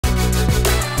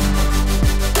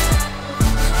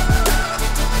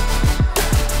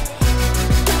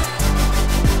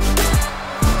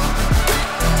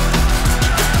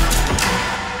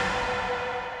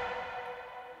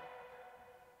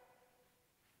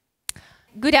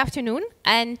Good afternoon,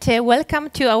 and welcome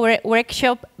to our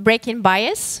workshop, Breaking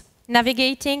Bias,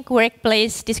 Navigating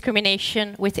Workplace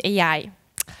Discrimination with AI.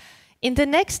 In the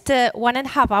next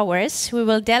 1.5 hours, we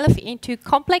will delve into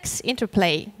complex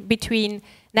interplay between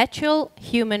natural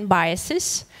human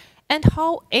biases and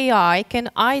how AI can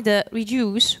either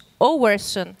reduce or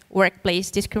worsen workplace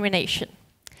discrimination.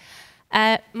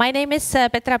 My name is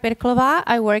Petra Perklova.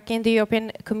 I work in the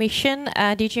European Commission,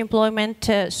 DG Employment,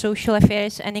 Social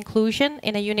Affairs and Inclusion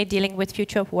in a unit dealing with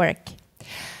future of work.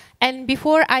 And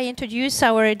before I introduce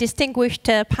our distinguished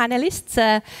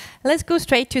panelists, let's go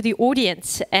straight to the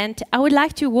audience. And I would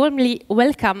like to warmly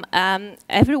welcome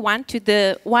everyone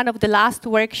to one of the last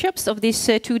workshops of this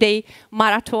two-day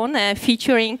marathon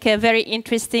featuring very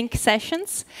interesting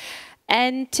sessions.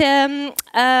 And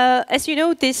as you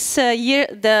know, this year,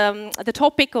 the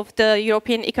topic of the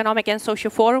European Economic and Social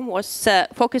Forum was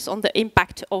focused on the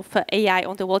impact of AI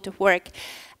on the world of work.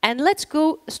 And let's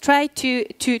go straight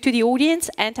to the audience,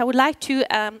 and I would like to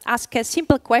ask a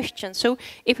simple question. So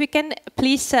if we can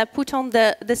please put on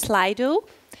the Slido.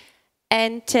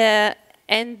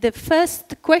 And the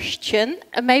first question,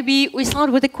 maybe we start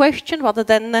with a question rather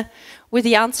than with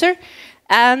the answer.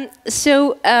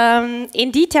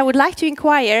 Indeed, I would like to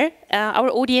inquire our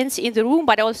audience in the room,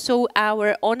 but also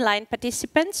our online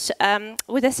participants,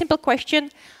 with a simple question: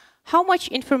 how much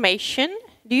information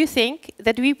do you think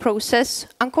that we process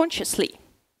unconsciously?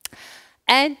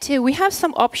 And we have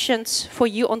some options for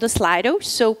you on the Slido,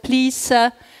 so please,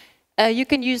 you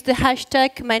can use the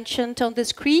hashtag mentioned on the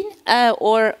screen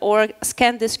or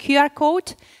scan this QR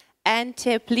code, and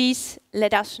please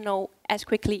let us know as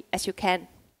quickly as you can.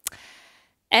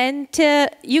 And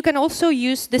you can also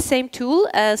use the same tool,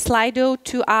 Slido,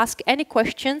 to ask any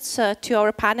questions to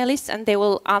our panelists, and they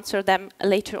will answer them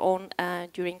later on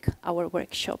during our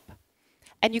workshop.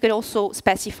 And you can also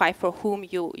specify for whom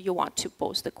you want to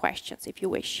pose the questions, if you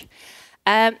wish.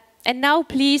 And now,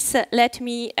 please let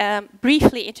me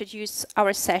briefly introduce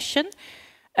our session.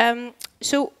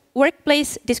 So,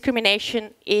 workplace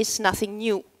discrimination is nothing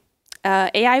new.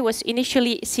 AI was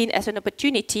initially seen as an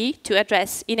opportunity to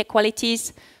address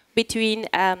inequalities between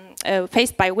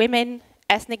faced by women,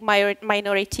 ethnic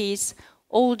minorities,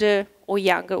 older or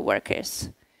younger workers.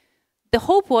 The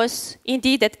hope was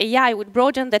indeed that AI would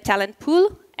broaden the talent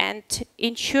pool and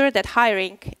ensure that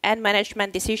hiring and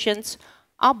management decisions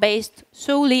are based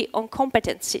solely on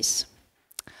competencies.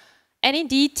 And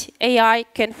indeed, AI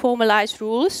can formalize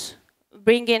rules,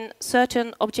 bring in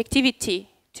certain objectivity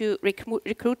to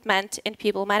recruitment and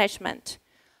people management.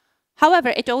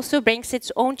 However, it also brings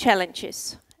its own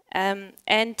challenges.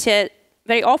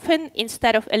 Very often,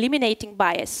 instead of eliminating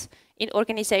bias in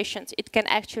organizations, it can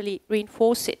actually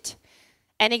reinforce it.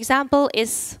 An example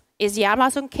is the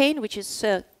Amazon case, which is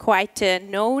quite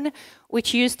known,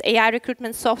 which used AI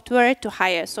recruitment software to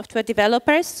hire software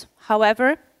developers.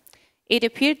 However, it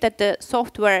appeared that the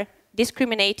software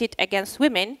discriminated against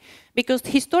women because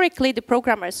historically the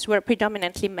programmers were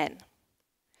predominantly men.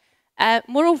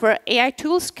 Moreover, AI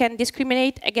tools can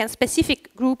discriminate against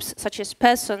specific groups such as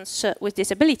persons with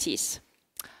disabilities.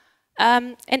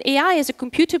 And AI as a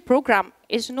computer program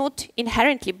is not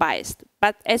inherently biased,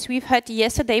 but as we've heard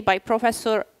yesterday by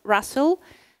Professor Russell,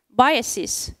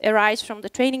 biases arise from the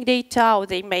training data, or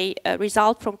they may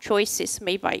result from choices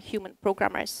made by human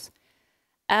programmers.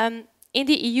 In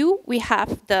the EU, we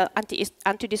have the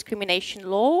Anti-Discrimination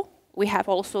Law. We have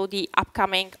also the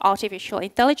upcoming Artificial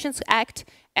Intelligence Act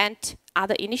and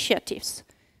other initiatives.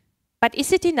 But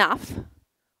is it enough?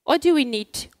 Or do we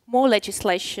need more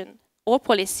legislation or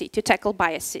policy to tackle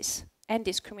biases and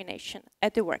discrimination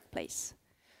at the workplace?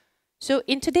 So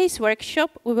in today's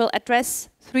workshop, we will address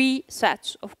 3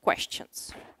 sets of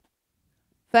questions.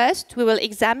 First, we will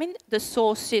examine the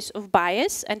sources of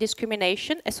bias and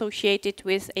discrimination associated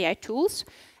with AI tools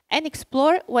and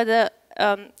explore whether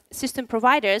system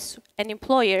providers and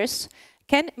employers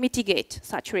can mitigate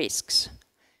such risks.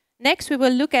 Next, we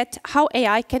will look at how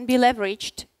AI can be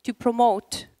leveraged to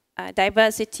promote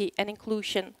diversity and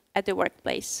inclusion at the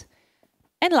workplace.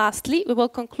 And lastly, we will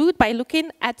conclude by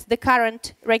looking at the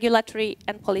current regulatory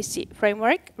and policy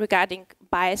framework regarding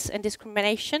bias and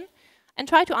discrimination and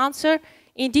try to answer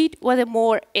indeed whether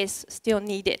more is still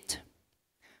needed.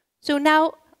 So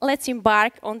now let's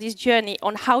embark on this journey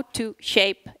on how to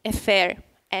shape a fair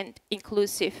and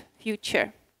inclusive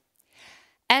future.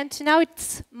 And now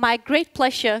it's my great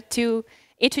pleasure to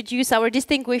introduce our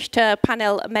distinguished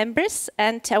panel members,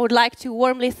 and I would like to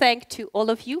warmly thank to all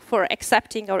of you for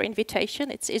accepting our invitation.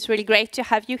 It's really great to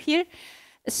have you here.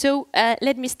 So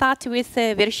let me start with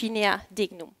Virginia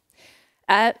Dignum.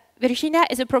 Virginia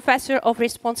is a professor of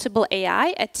responsible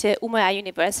AI at Umuahia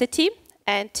University.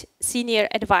 and senior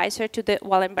advisor to the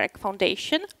Wallenberg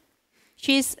Foundation.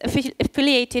 She is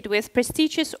affiliated with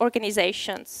prestigious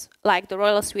organizations like the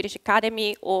Royal Swedish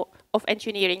Academy of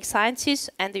Engineering Sciences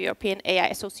and the European AI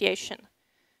Association.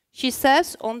 She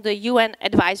serves on the UN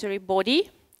Advisory Body,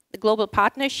 the Global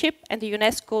Partnership, and the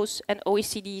UNESCO's and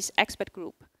OECD's expert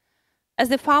group. As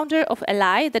the founder of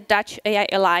ALI, the Dutch AI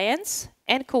Alliance,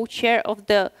 and co-chair of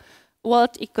the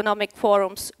World Economic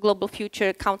Forum's Global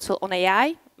Future Council on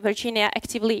AI, Virginia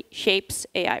actively shapes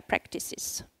AI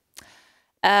practices.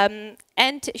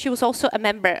 And she was also a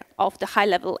member of the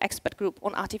high-level expert group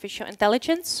on artificial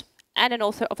intelligence and an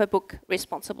author of a book,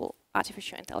 Responsible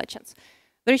Artificial Intelligence.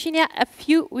 Virginia, a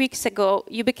few weeks ago,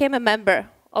 you became a member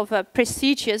of a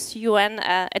prestigious UN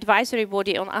advisory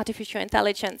body on artificial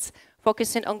intelligence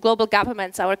focusing on global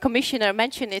governments. Our commissioner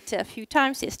mentioned it a few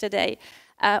times yesterday.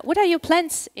 What are your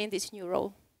plans in this new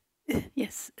role?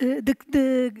 Yes,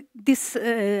 this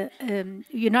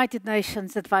United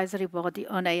Nations Advisory Body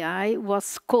on AI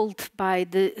was called by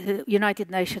the United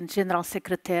Nations General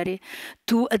Secretary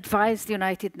to advise the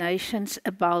United Nations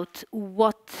about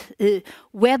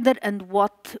whether and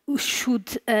what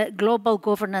should global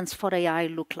governance for AI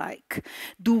look like.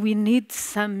 Do we need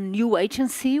some new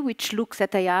agency which looks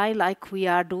at AI like we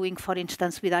are doing, for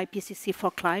instance, with IPCC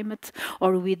for climate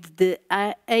or with the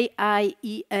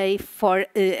AIEA for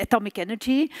atomic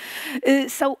energy?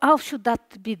 So how should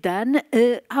that be done?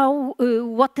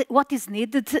 What is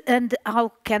needed, and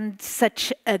how can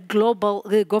such a global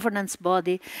governance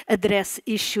body address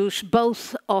issues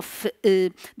both of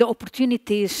the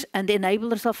opportunities and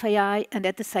enablers of AI, and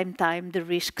at the same time the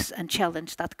risks and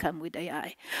challenges that come with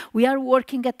AI? We are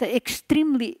working at an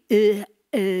extremely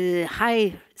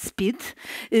high speed.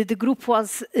 The group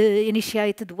was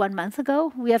initiated 1 month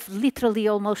ago. We have literally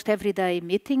almost everyday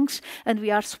meetings, and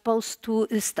we are supposed to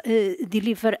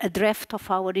deliver a draft of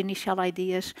our initial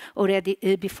ideas already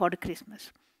before the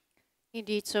Christmas.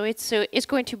 Indeed, so it's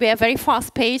going to be a very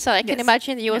fast pace. I can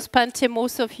imagine you spent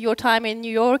most of your time in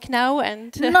New York now,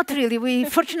 and not really. We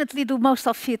fortunately do most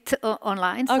of it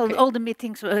online. Okay. So all the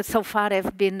meetings so far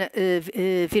have been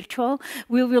virtual.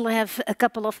 We will have a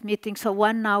couple of meetings. So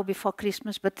one now before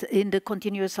Christmas, but in the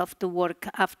continuous of the work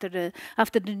after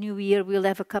the New Year, we'll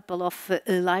have a couple of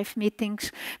live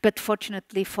meetings. But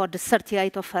fortunately, for the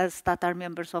 38 of us that are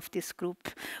members of this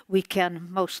group, we can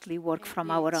mostly work from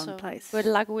our own place. Good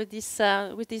luck with this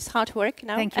hard work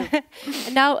now. Thank you.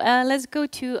 Now let's go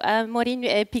to Maureen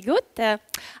Pigot,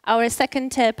 our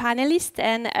second panelist.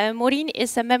 And Maureen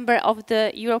is a member of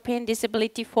the European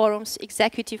Disability Forum's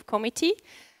Executive Committee.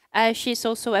 She's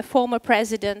also a former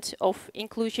president of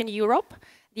Inclusion Europe,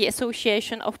 the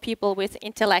Association of People with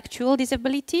Intellectual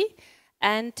Disability.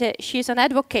 And she is an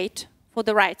advocate for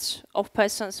the rights of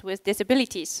persons with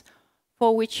disabilities,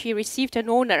 for which she received an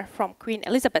honor from Queen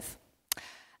Elizabeth.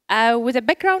 With a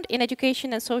background in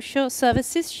education and social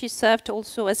services, she served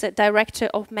also as a director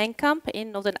of Menkamp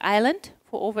in Northern Ireland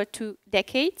for over 2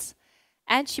 decades.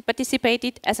 And she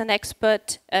participated as an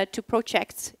expert to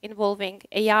projects involving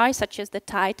AI, such as the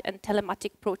TIDE and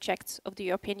telematic projects of the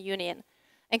European Union.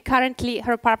 And currently,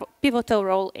 her pivotal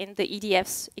role in the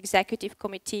EDF's executive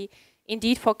committee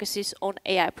indeed focuses on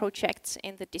AI projects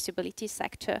in the disability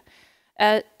sector.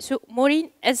 So,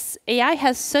 Maureen, as AI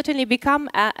has certainly become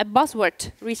a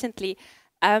buzzword recently,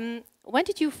 when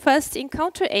did you first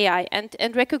encounter AI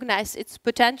and recognize its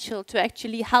potential to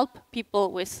actually help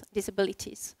people with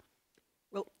disabilities?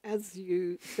 Well, as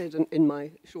you said in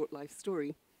my short life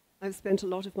story, I've spent a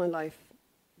lot of my life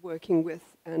working with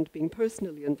and being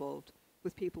personally involved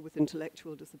with people with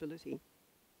intellectual disability.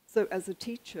 So as a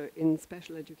teacher in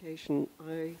special education,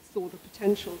 I saw the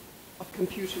potential of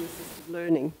computer-assisted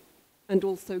learning and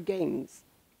also games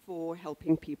for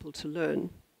helping people to learn.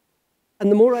 And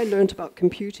the more I learned about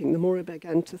computing, the more I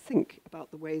began to think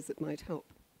about the ways it might help.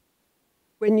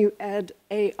 When you add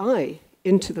AI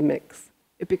into the mix,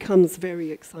 it becomes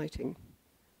very exciting.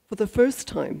 For the first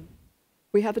time,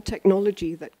 we have a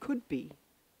technology that could be,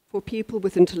 for people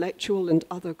with intellectual and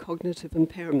other cognitive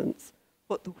impairments,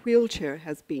 what the wheelchair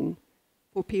has been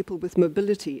for people with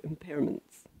mobility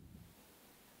impairments.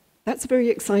 That's a very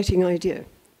exciting idea,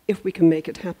 if we can make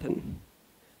it happen.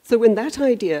 So when that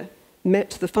idea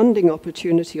met the funding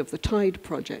opportunity of the TIDE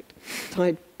project,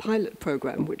 TIDE pilot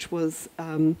program, which was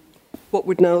what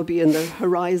would now be in the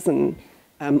Horizon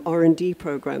R&D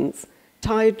programs,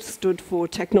 TIDE stood for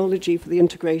Technology for the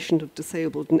Integration of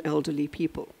Disabled and Elderly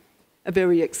People, a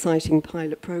very exciting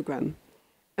pilot program.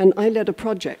 And I led a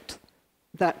project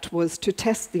that was to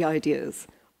test the ideas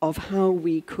of how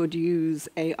we could use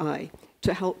AI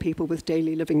to help people with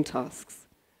daily living tasks.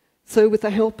 So with the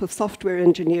help of software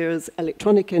engineers,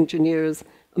 electronic engineers,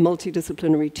 a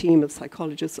multidisciplinary team of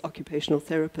psychologists, occupational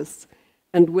therapists,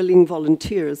 and willing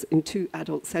volunteers in 2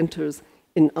 adult centres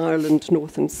in Ireland,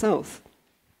 North and South,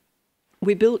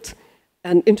 we built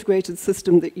an integrated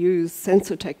system that used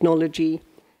sensor technology,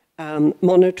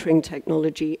 monitoring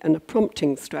technology, and a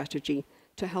prompting strategy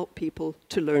to help people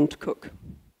to learn to cook.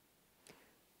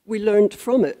 We learned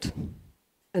from it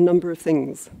a number of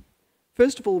things.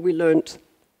 First of all, we learned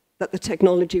that the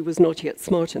technology was not yet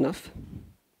smart enough,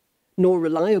 nor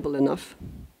reliable enough.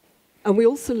 And we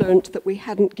also learned that we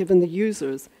hadn't given the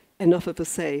users enough of a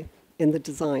say in the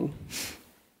design.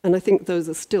 And I think those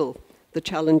are still the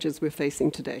challenges we're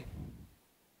facing today.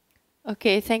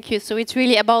 Okay, thank you. So it's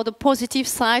really about the positive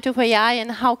side of AI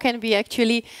and how can we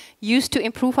actually use to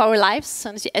improve our lives.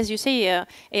 And as you say,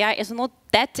 AI is not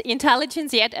that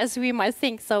intelligent yet as we might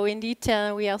think. So indeed,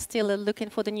 we are still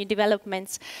looking for the new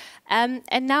developments. And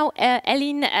now,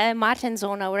 Elin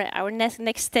Martensson, our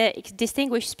next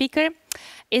distinguished speaker,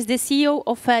 is the CEO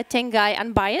of Tengai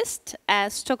Unbiased, a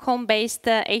Stockholm-based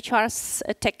HR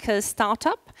tech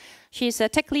startup. She's a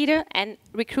tech leader and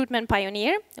recruitment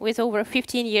pioneer with over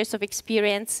 15 years of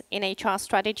experience in HR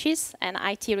strategies and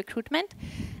IT recruitment.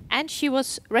 And she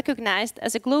was recognized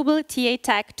as a global TA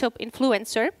Tech top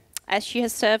influencer, as she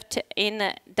has served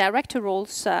in director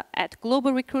roles at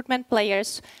global recruitment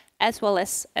players as well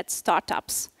as at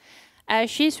startups.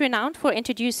 She's renowned for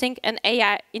introducing an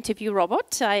AI interview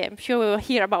robot. I am sure we will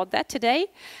hear about that today,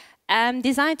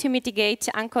 designed to mitigate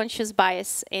unconscious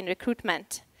bias in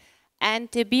recruitment.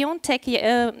 And beyond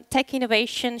tech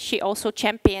innovation, she also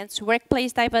champions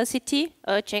workplace diversity,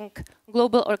 urging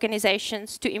global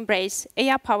organizations to embrace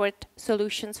AI-powered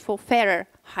solutions for fairer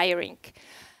hiring.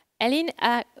 Elin,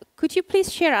 could you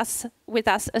please share with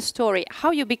us a story how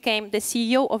you became the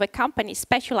CEO of a company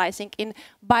specializing in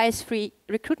bias-free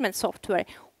recruitment software?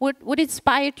 What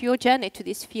inspired your journey to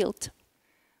this field?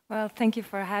 Well, thank you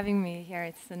for having me here.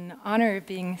 It's an honor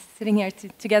sitting here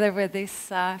together with these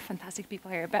fantastic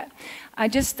people here. But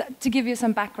just to give you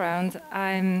some background,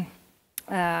 I'm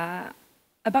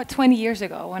about 20 years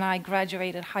ago when I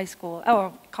graduated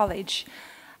college,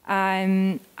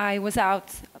 I was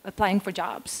out applying for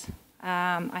jobs.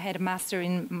 I had a master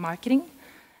in marketing,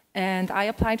 and I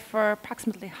applied for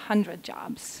approximately 100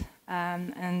 jobs.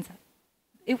 And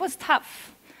it was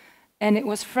tough, and it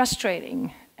was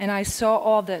frustrating. And I saw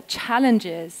all the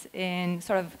challenges in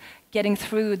sort of getting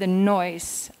through the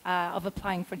noise of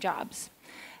applying for jobs.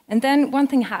 And then one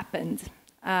thing happened.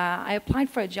 I applied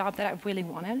for a job that I really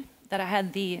wanted, that I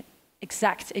had the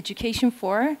exact education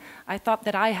for. I thought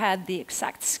that I had the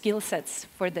exact skill sets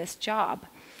for this job.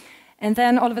 And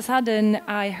then all of a sudden,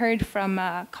 I heard from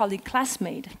a colleague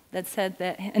classmate that said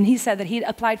that, and he said that he'd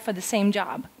applied for the same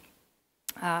job.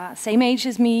 Same age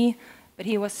as me, but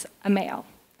he was a male.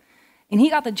 And he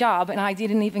got the job, and I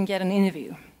didn't even get an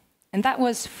interview. And that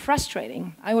was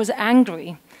frustrating. I was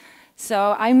angry.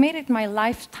 So I made it my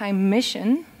lifetime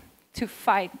mission to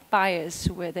fight bias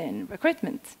within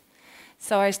recruitment.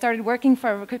 So I started working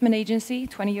for a recruitment agency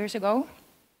 20 years ago,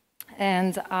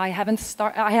 and I haven't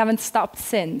stopped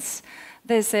since.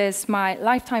 This is my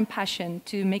lifetime passion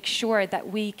to make sure that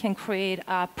we can create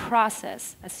a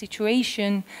process, a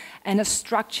situation, and a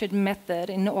structured method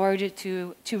in order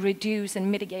to reduce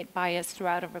and mitigate bias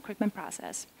throughout a recruitment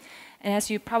process. And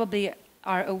as you probably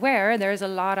are aware, there's a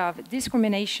lot of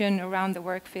discrimination around the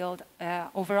work field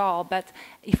overall, but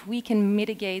if we can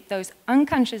mitigate those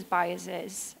unconscious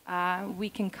biases, we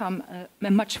can come a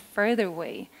much further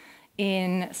way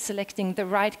in selecting the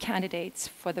right candidates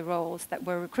for the roles that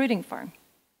we're recruiting for.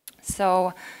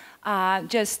 So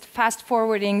just fast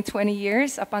forwarding 20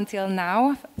 years up until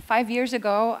now, 5 years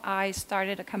ago, I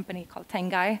started a company called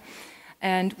Tengai,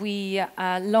 and we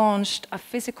launched a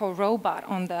physical robot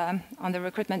on the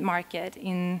recruitment market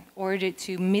in order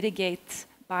to mitigate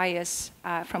bias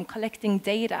from collecting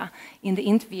data in the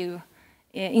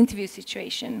interview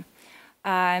situation.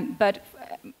 But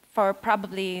for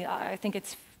probably, I think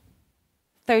it's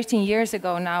 13 years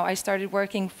ago now, I started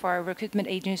working for a recruitment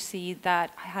agency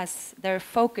that has their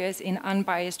focus in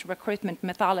unbiased recruitment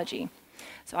methodology.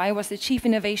 So I was the Chief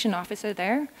Innovation Officer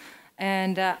there,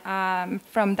 and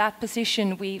from that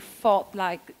position, we fought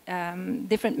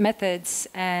different methods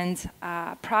and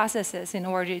processes in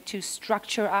order to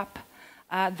structure up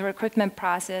the recruitment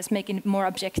process, making it more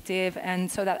objective,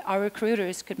 and so that our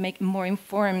recruiters could make more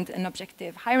informed and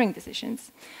objective hiring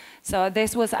decisions. So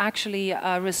this was actually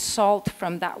a result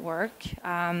from that work.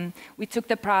 We took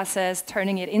the process,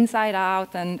 turning it inside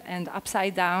out and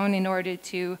upside down in order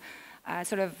to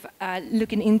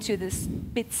looking into these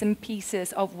bits and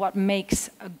pieces of what makes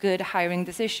a good hiring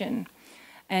decision.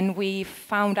 And we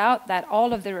found out that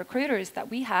all of the recruiters that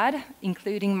we had,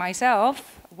 including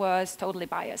myself, was totally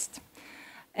biased.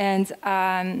 And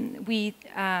we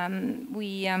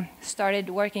started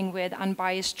working with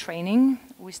unbiased training.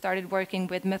 We started working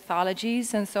with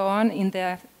methodologies and so on in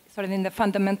the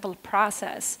fundamental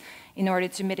process in order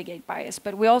to mitigate bias.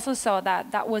 But we also saw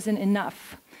that that wasn't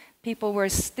enough. People were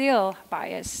still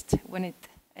biased when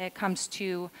it comes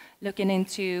to looking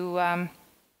into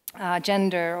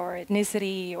gender or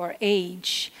ethnicity or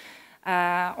age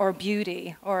or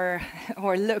beauty or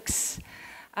looks.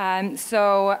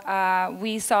 So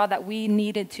we saw that we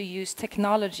needed to use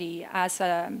technology as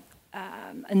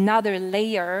another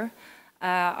layer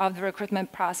of the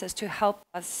recruitment process to help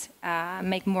us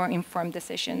make more informed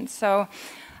decisions. So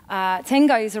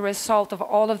Tenga is a result of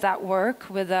all of that work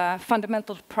with a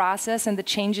fundamental process and the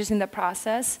changes in the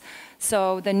process.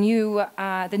 So the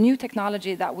new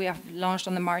technology that we have launched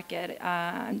on the market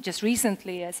just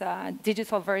recently is a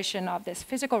digital version of this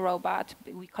physical robot.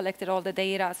 We collected all the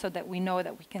data so that we know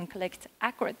that we can collect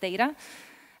accurate data.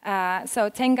 So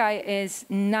Tenga is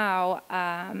now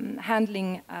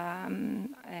handling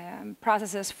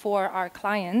processes for our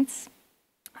clients,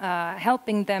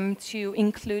 helping them to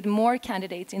include more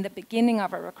candidates in the beginning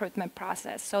of a recruitment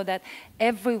process so that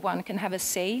everyone can have a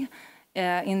say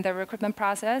in the recruitment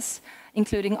process,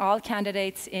 including all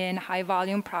candidates in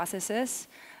high-volume processes,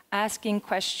 asking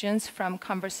questions from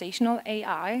conversational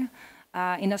AI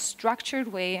in a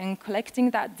structured way and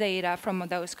collecting that data from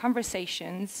those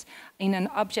conversations in an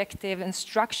objective and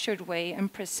structured way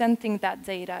and presenting that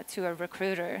data to a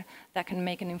recruiter that can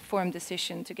make an informed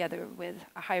decision together with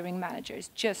hiring managers,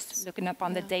 just looking up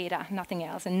on the data, nothing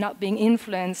else, and not being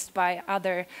influenced by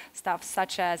other stuff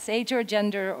such as age or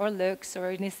gender or looks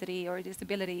or ethnicity or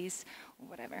disabilities.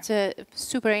 Whatever. It's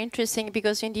super interesting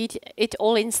because indeed it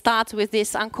all starts with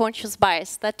this unconscious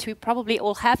bias that we probably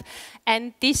all have,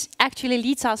 and this actually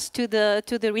leads us to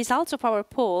the results of our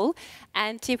poll.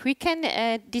 And if we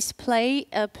can display,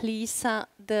 please,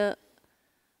 the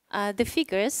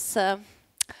figures.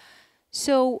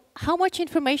 So, how much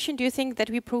information do you think that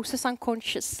we process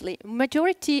unconsciously?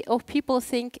 Majority of people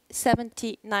think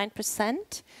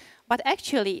 79%. But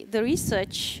actually, the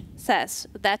research says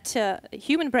that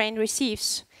human brain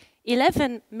receives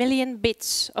 11 million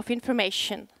bits of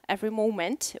information every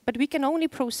moment, but we can only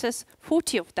process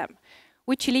 40 of them,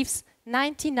 which leaves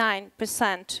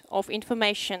 99% of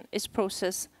information is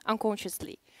processed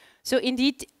unconsciously. So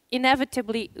indeed,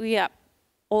 inevitably, we are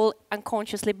all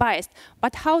unconsciously biased.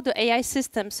 But how the AI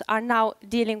systems are now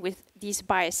dealing with these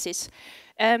biases?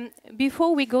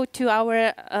 Before we go to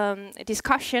our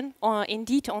discussion on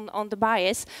the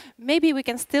bias, maybe we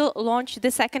can still launch the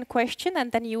second question,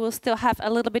 and then you will still have a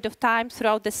little bit of time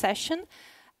throughout the session,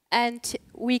 and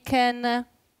we can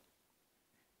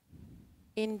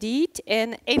indeed.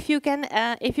 And if you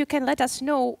can let us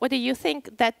know whether you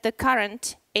think that the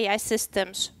current AI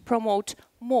systems promote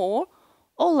more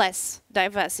or less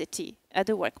diversity at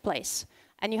the workplace,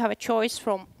 and you have a choice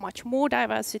from much more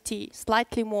diversity,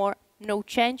 slightly more, no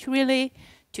change really,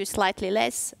 to slightly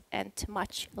less and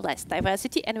much less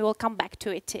diversity, and we will come back to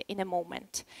it in a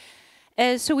moment.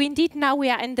 So indeed, now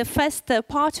we are in the first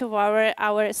part of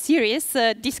our series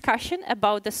discussion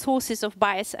about the sources of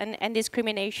bias and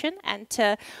discrimination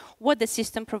and what the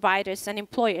system providers and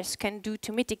employers can do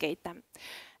to mitigate them.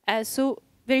 So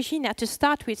Virginia, to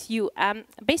start with you,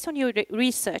 based on your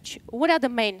research, what are the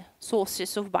main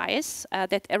sources of bias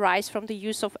that arise from the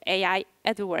use of AI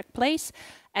at the workplace?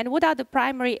 And what are the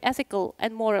primary ethical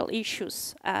and moral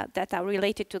issues that are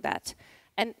related to that?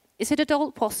 And is it at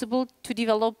all possible to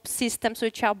develop systems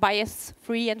which are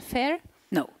bias-free and fair?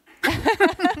 No.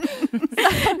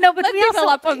 No, but we also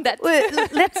up on that.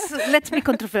 Let's be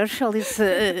controversial. It's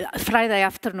Friday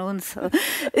afternoon, so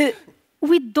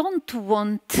we don't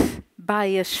want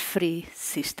bias-free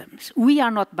systems. We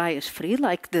are not bias-free,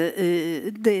 like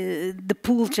the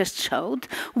pool just showed.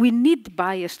 We need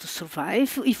bias to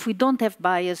survive. If we don't have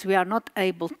bias, we are not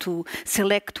able to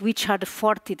select which are the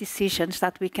 40 decisions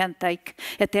that we can take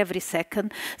at every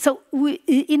second. So,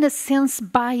 in a sense,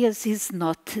 bias is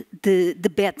not the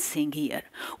bad thing here.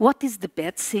 What is the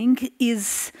bad thing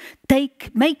is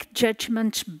make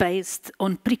judgments based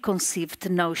on preconceived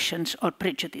notions or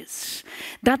prejudices.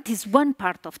 That is one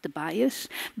part of the bias,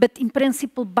 but in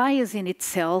principle, bias in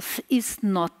itself is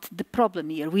not the problem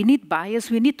here. We need bias,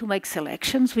 we need to make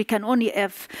selections, we can only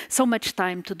have so much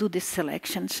time to do these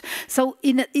selections. So,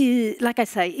 like I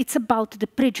say, it's about the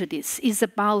prejudice, it's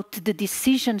about the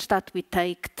decisions that we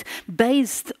take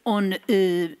based on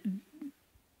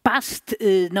past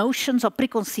notions or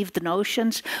preconceived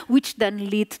notions, which then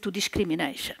lead to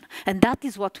discrimination. And that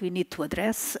is what we need to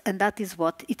address, and that is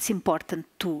what it's important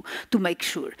to make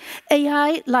sure.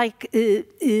 AI, like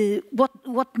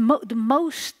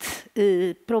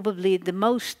probably the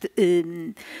most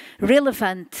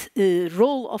relevant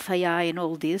role of AI in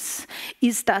all this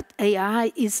is that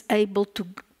AI is able to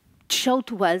show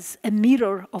to us a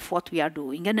mirror of what we are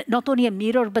doing, and not only a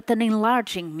mirror, but an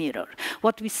enlarging mirror.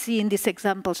 What we see in these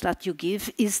examples that you give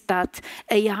is that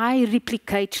AI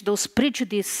replicates those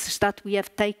prejudices that we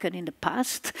have taken in the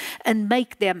past and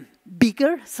make them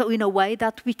bigger, so in a way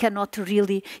that we cannot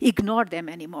really ignore them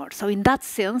anymore. So in that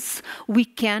sense, we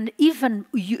can even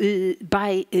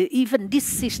even these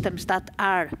systems that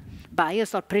are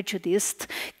biased or prejudiced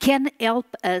can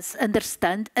help us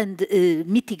understand and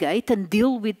mitigate and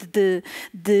deal with the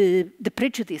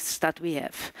prejudice that we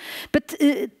have. But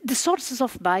the sources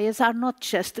of bias are not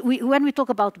just, when we talk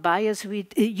about bias, we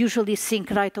usually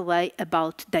think right away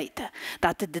about data,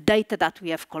 that the data that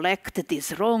we have collected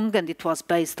is wrong and it was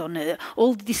based on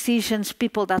old decisions,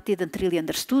 people that didn't really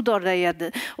understood, or they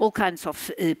had all kinds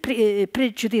of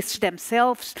prejudice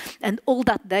themselves, and all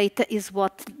that data is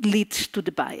what leads to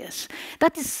the bias.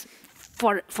 That is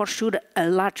for sure a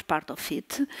large part of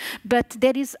it, but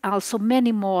there is also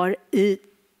many more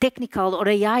technical or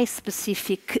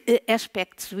AI-specific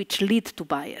aspects which lead to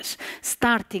bias,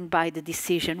 starting by the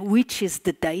decision, which is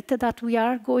the data that we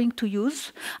are going to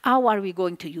use, how are we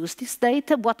going to use this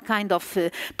data, what kind of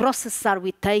process are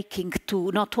we taking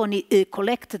to not only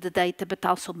collect the data, but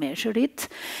also measure it.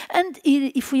 And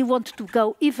if we want to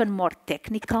go even more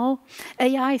technical,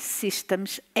 AI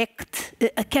systems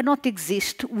cannot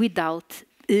exist without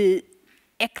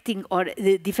acting or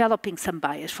developing some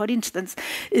bias. For instance,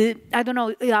 I don't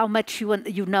know how much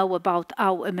you know about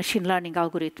how a machine learning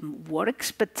algorithm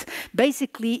works, but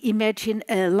basically imagine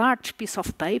a large piece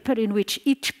of paper in which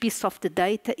each piece of the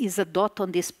data is a dot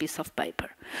on this piece of paper.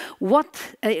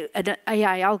 What an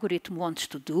AI algorithm wants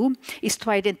to do is to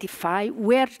identify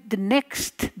where the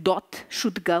next dot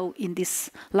should go in this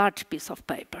large piece of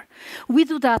paper. We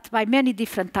do that by many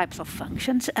different types of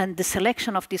functions, and the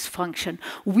selection of this function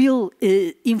will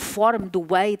inform the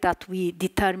way that we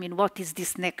determine what is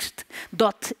this next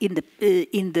dot in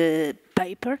the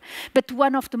paper. But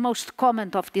one of the most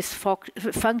common of these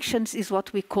functions is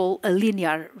what we call a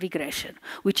linear regression,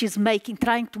 which is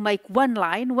trying to make one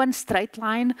line, one straight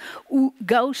line, who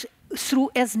goes through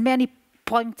as many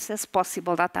points as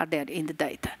possible that are there in the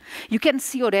data. You can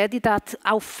see already that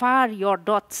how far your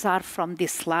dots are from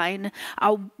this line,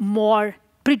 how more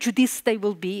prejudiced they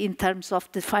will be in terms of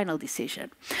the final decision.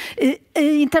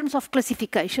 In terms of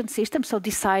classification systems, so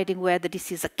deciding whether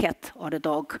this is a cat or a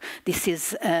dog, this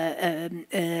is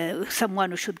someone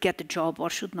who should get a job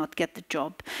or should not get the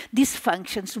job, these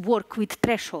functions work with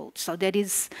thresholds. So there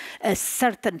is a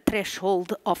certain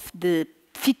threshold of the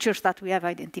features that we have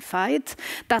identified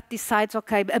that decides,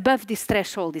 okay, above this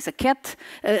threshold is a cat,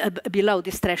 below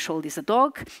this threshold is a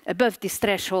dog, above this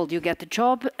threshold you get a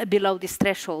job, below this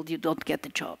threshold you don't get a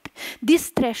job. These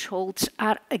thresholds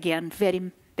are, again,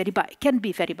 can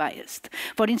be very biased.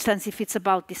 For instance, if it's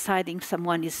about deciding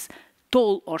someone is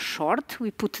tall or short,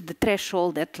 we put the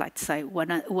threshold at, let's say,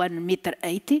 1 meter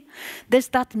 80. Does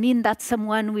that mean that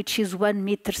someone which is 1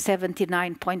 meter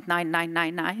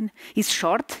 79.9999 is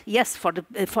short? Yes, for the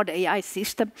AI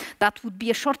system, that would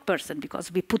be a short person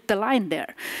because we put the line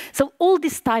there. So all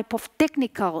this type of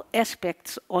technical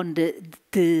aspects on the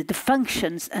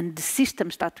functions and the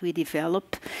systems that we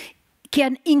develop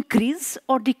can increase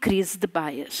or decrease the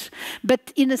bias.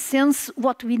 But in a sense,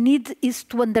 what we need is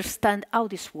to understand how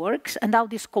this works and how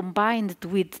this combined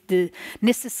with the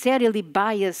necessarily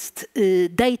biased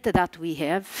data that we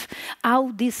have,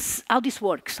 how this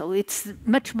works. So it's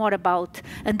much more about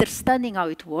understanding how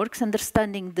it works,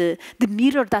 understanding the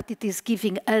mirror that it is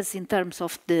giving us in terms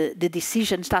of the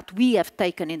decisions that we have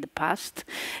taken in the past,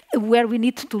 where we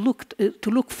need to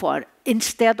look for,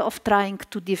 instead of trying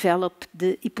to develop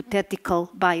the hypothetical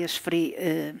bias-free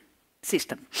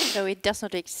system. So it does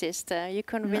not exist. You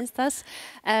convinced us.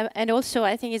 And also,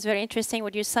 I think it's very interesting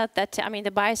what you said, that, I mean, the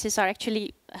biases are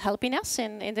actually helping us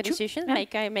in the decision,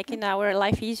 making our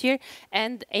life easier.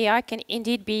 And AI can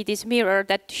indeed be this mirror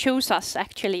that shows us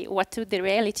actually what the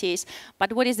reality is.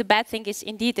 But what is the bad thing is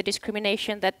indeed the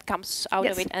discrimination that comes out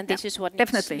of it. And this is what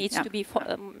needs to be,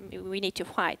 we need to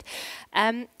fight.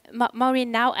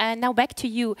 Maureen, now back to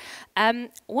you.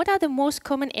 What are the most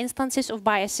common instances of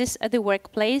biases at the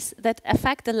workplace that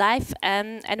affect the life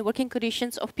and working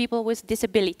conditions of people with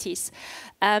disabilities?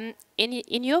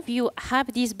 In your view,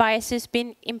 have these biases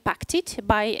been impacted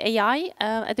by AI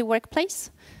at the workplace?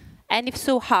 And if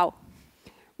so, how?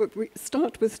 Well, we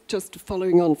start with just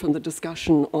following on from the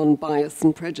discussion on bias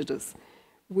and prejudice.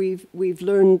 We've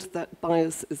learned that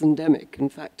bias is endemic. In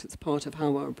fact, it's part of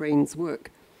how our brains work.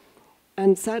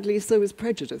 And sadly, so is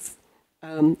prejudice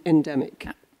endemic.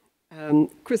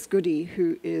 Chris Goody,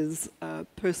 who is a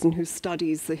person who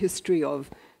studies the history of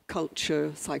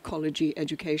culture, psychology,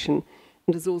 education,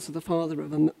 and is also the father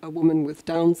of a woman with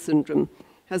Down syndrome,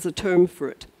 has a term for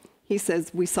it. He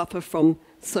says we suffer from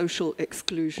social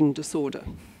exclusion disorder.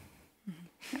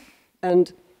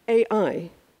 And AI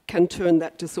can turn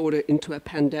that disorder into a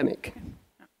pandemic.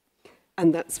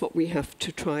 And that's what we have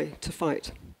to try to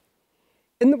fight.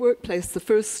 In the workplace, the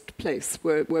first place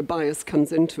where bias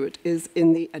comes into it is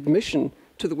in the admission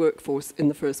to the workforce in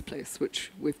the first place,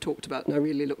 which we've talked about, and I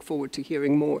really look forward to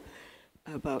hearing more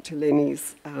about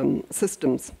Eleni's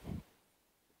systems.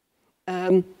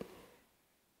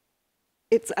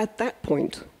 It's at that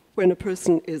point, when a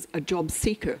person is a job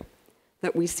seeker,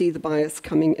 that we see the bias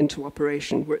coming into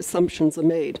operation, where assumptions are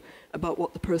made about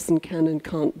what the person can and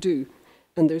can't do,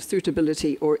 and their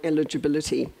suitability or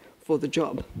eligibility for the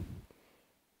job.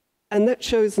 And that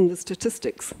shows in the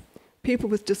statistics. People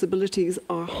with disabilities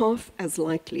are half as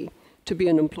likely to be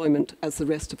in employment as the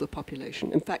rest of the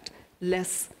population. In fact,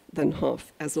 less than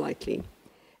half as likely.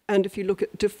 And if you look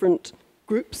at different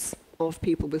groups of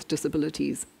people with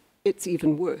disabilities, it's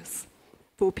even worse.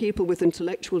 For people with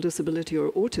intellectual disability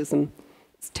or autism,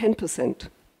 it's 10%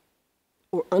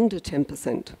 or under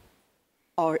 10%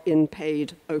 are in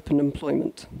paid open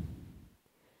employment.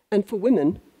 And for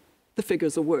women, the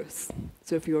figures are worse.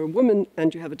 So if you're a woman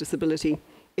and you have a disability,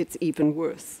 it's even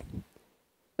worse.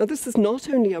 Now, this is not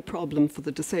only a problem for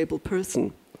the disabled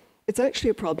person, it's actually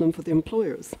a problem for the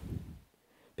employers,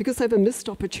 because they have a missed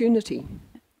opportunity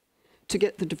to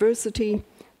get the diversity,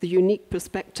 the unique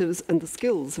perspectives, and the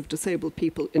skills of disabled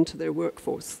people into their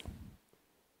workforce.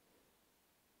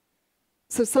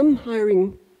 So some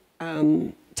hiring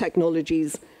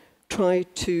technologies try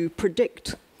to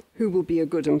predict who will be a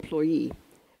good employee,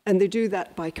 and they do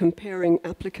that by comparing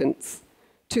applicants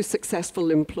to successful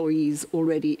employees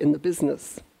already in the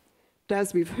business. But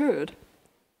as we've heard,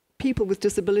 people with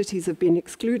disabilities have been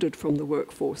excluded from the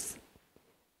workforce.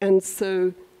 And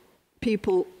so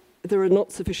there are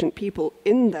not sufficient people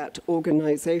in that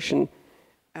organization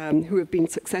who have been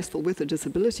successful with a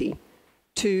disability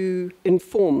to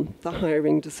inform the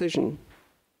hiring decision.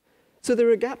 So there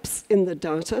are gaps in the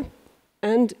data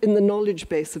and in the knowledge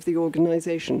base of the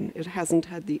organization. It hasn't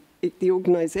had the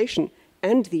organization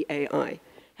and the AI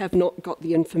have not got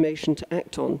the information to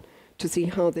act on to see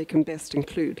how they can best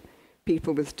include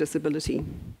people with disability.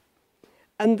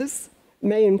 And this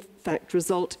may in fact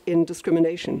result in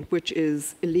discrimination, which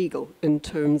is illegal in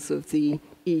terms of the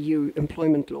EU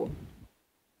employment law.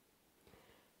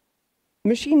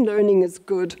 Machine learning is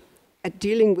good at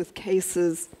dealing with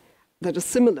cases that are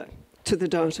similar to the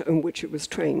data on which it was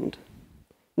trained.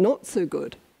 Not so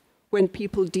good when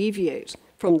people deviate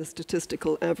from the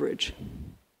statistical average.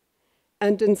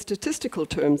 And in statistical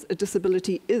terms, a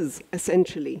disability is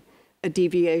essentially a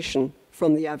deviation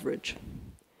from the average.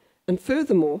 And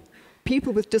furthermore,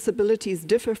 people with disabilities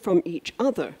differ from each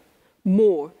other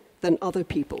more than other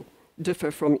people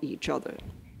differ from each other.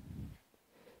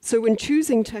 So when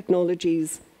choosing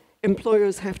technologies,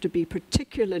 employers have to be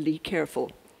particularly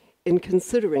careful in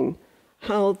considering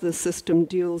how the system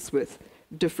deals with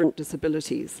different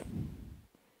disabilities.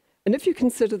 And if you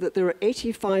consider that there are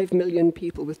 85 million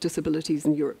people with disabilities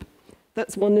in Europe,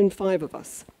 that's 1 in 5 of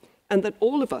us, and that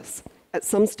all of us, at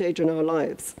some stage in our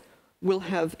lives, will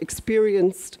have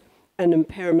experienced an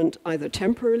impairment either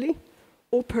temporarily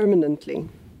or permanently.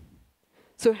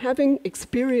 So having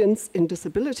experience in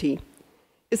disability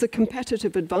is a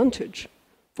competitive advantage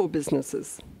for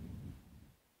businesses.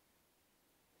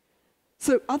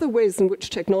 So other ways in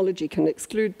which technology can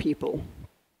exclude people.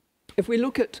 If we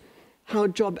look at how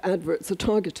job adverts are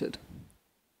targeted,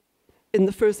 in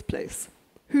the first place,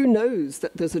 who knows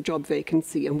that there's a job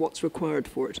vacancy and what's required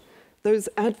for it? Those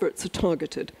adverts are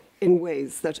targeted in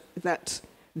ways that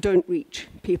don't reach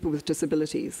people with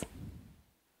disabilities.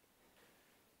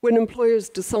 When employers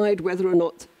decide whether or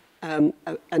not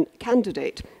a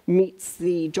candidate meets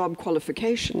the job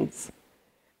qualifications,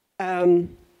 they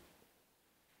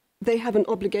have an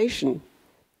obligation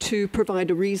to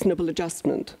provide a reasonable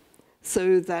adjustment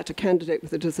so that a candidate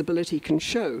with a disability can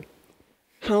show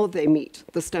how they meet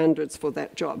the standards for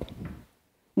that job.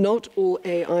 Not all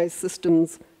AI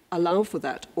systems allow for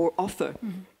that or offer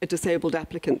a disabled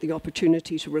applicant the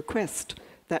opportunity to request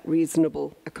that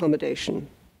reasonable accommodation.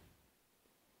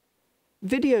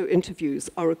 Video interviews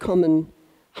are a common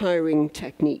hiring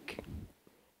technique.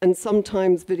 And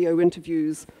sometimes video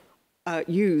interviews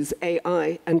use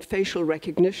AI and facial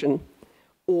recognition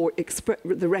or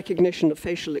the recognition of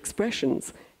facial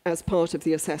expressions as part of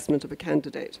the assessment of a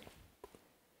candidate.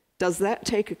 Does that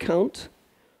take account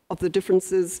of the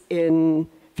differences in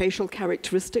facial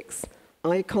characteristics,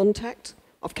 eye contact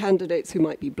of candidates who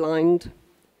might be blind,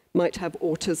 might have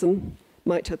autism,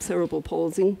 might have cerebral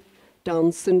palsy,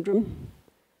 Down syndrome?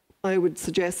 I would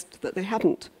suggest that they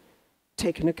haven't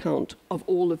taken account of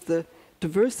all of the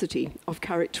diversity of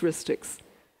characteristics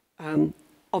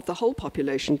of the whole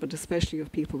population, but especially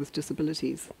of people with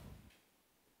disabilities.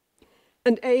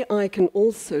 And AI can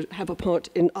also have a part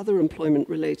in other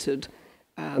employment-related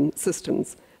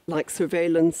systems, like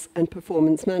surveillance and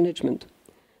performance management.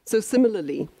 So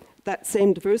similarly, that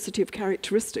same diversity of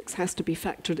characteristics has to be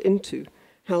factored into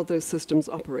how those systems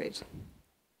operate.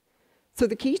 So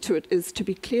the key to it is to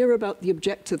be clear about the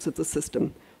objectives of the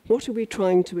system. What are we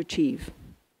trying to achieve?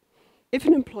 If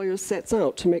an employer sets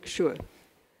out to make sure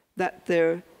that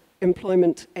their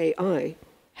employment AI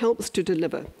helps to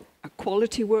deliver a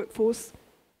quality workforce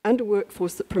and a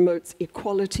workforce that promotes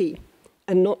equality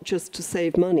and not just to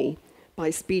save money by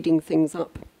speeding things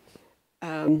up,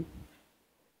 then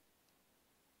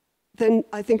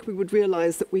I think we would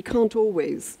realize that we can't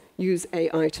always use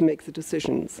AI to make the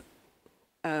decisions.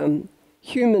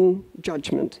 Human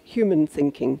judgment, human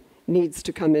thinking needs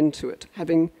to come into it,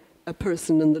 having a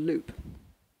person in the loop.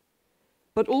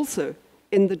 But also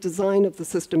in the design of the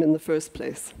system in the first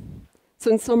place.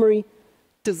 So in summary,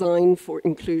 design for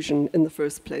inclusion in the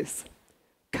first place,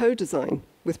 co-design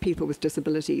with people with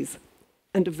disabilities,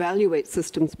 and evaluate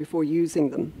systems before using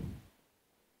them.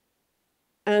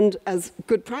 And as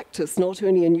good practice, not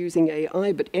only in using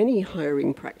AI, but any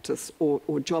hiring practice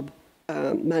or job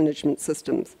management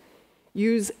systems,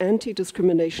 use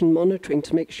anti-discrimination monitoring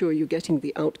to make sure you're getting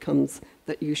the outcomes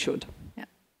that you should. Yeah.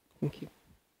 Thank you.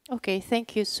 Okay,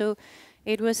 thank you. So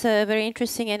it was very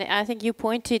interesting, and I think you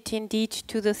pointed indeed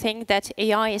to the thing that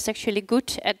AI is actually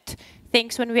good at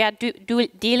things when we are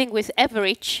dealing with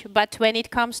average, but when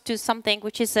it comes to something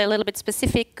which is a little bit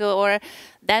specific, or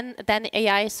then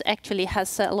AI actually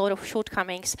has a lot of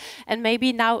shortcomings. And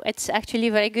maybe now it's actually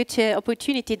a very good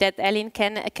opportunity that Ellen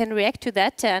can react to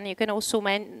that, and you can also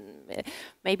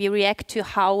maybe react to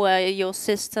how your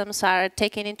systems are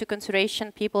taking into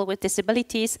consideration people with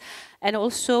disabilities, and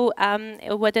also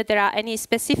whether there are any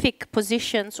specific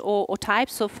positions or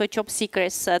types of job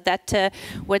seekers that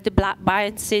where the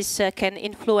biases can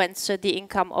influence the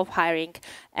income of hiring,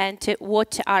 and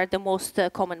what are the most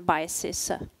common biases?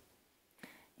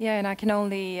 Yeah, and I can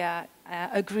only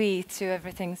agree to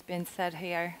everything's been said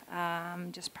here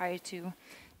just prior to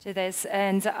this.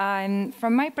 And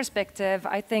from my perspective,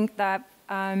 I think that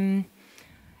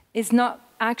it's not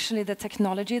actually the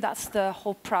technology that's the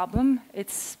whole problem.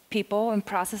 It's people and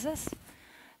processes.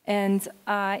 And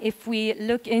if we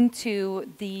look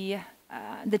into the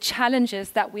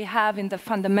challenges that we have in the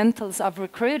fundamentals of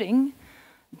recruiting,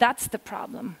 that's the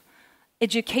problem.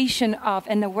 Education of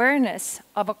and awareness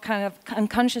of a kind of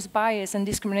unconscious bias and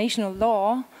discriminational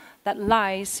law that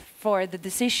lies for the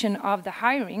decision of the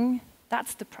hiring,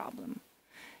 that's the problem.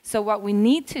 So what we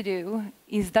need to do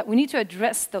is that we need to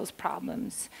address those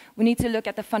problems. We need to look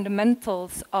at the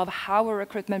fundamentals of how a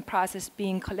recruitment process is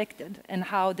being collected and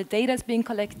how the data is being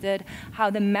collected,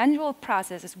 how the manual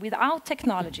processes without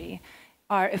technology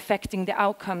are affecting the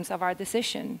outcomes of our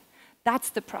decision.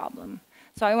 That's the problem.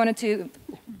 So I wanted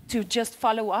to just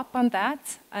follow up on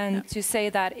that and to say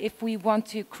that if we want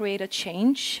to create a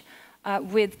change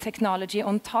with technology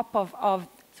on top of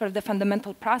sort of the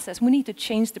fundamental process, we need to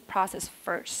change the process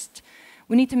first.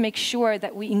 We need to make sure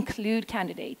that we include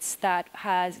candidates that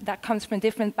comes from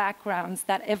different backgrounds,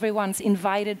 that everyone's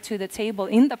invited to the table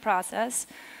in the process.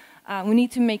 We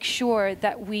need to make sure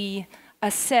that we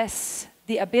assess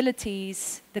the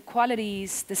abilities, the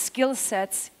qualities, the skill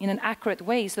sets in an accurate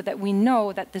way so that we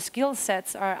know that the skill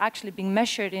sets are actually being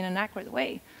measured in an accurate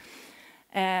way.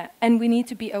 And we need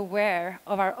to be aware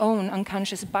of our own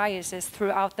unconscious biases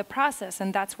throughout the process,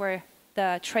 and that's where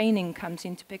the training comes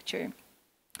into picture.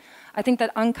 I think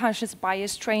that unconscious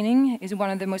bias training is one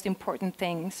of the most important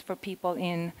things for people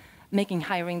in making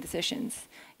hiring decisions.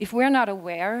 If we're not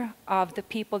aware of the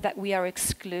people that we are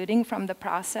excluding from the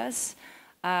process,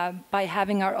 by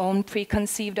having our own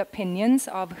preconceived opinions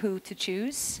of who to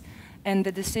choose and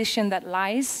the decision that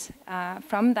lies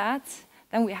from that,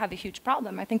 then we have a huge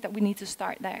problem. I think that we need to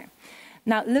start there.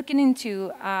 Now, looking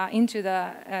into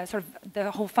the sort of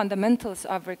the whole fundamentals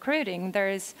of recruiting, there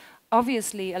is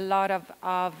obviously a lot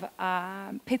of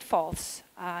pitfalls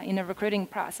in a recruiting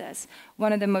process.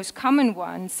 One of the most common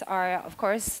ones are, of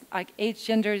course, like age,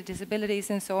 gender,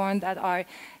 disabilities, and so on, that are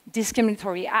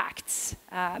discriminatory acts,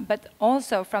 but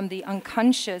also from the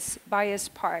unconscious bias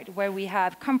part, where we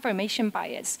have confirmation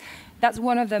bias. That's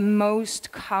one of the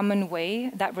most common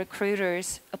way that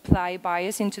recruiters apply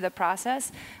bias into the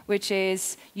process, which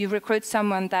is you recruit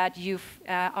someone that you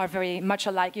are very much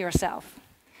alike yourself,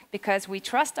 because we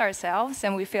trust ourselves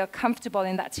and we feel comfortable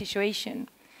in that situation.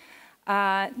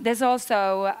 There's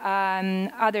also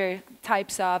other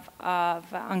types of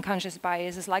unconscious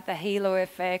biases, like the halo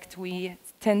effect. We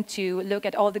tend to look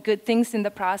at all the good things in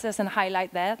the process and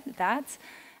highlight that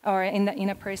or in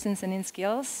a person's and in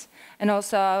skills. And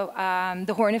also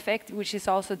the horn effect, which is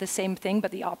also the same thing,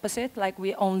 but the opposite. Like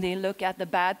we only look at the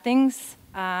bad things.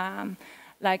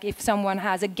 Like if someone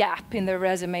has a gap in their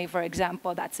resume, for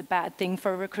example, that's a bad thing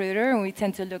for a recruiter, and we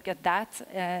tend to look at that,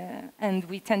 and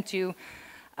we tend to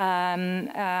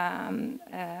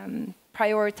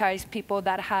prioritize people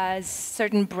that has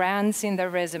certain brands in their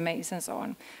resumes and so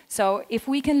on. So if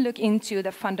we can look into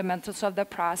the fundamentals of the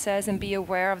process and be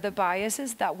aware of the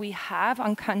biases that we have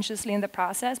unconsciously in the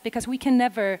process, because we can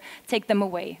never take them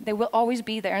away. They will always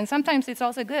be there, and sometimes it's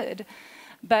also good.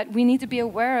 But we need to be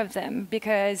aware of them,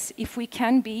 because if we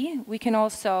can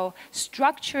also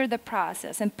structure the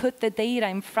process and put the data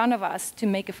in front of us to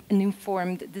make an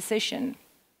informed decision.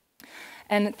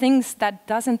 And things that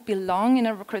doesn't belong in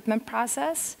a recruitment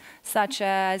process, such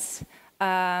as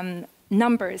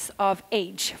numbers of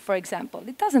age, for example,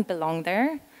 it doesn't belong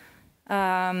there.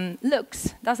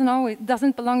 Looks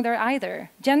doesn't belong there either.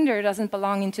 Gender doesn't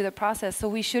belong into the process, so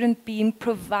we shouldn't be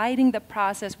providing the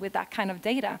process with that kind of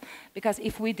data, because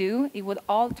if we do, it would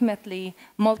ultimately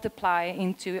multiply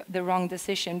into the wrong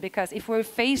decision, because if we're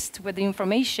faced with the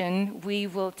information, we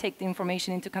will take the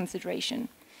information into consideration.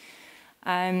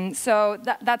 So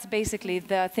that's basically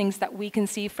the things that we can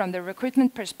see from the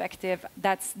recruitment perspective.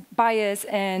 That's bias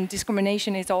and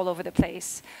discrimination is all over the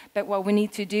place. But what we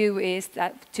need to do is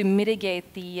that to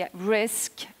mitigate the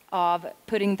risk of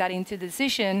putting that into the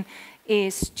decision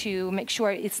is to make sure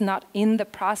it's not in the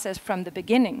process from the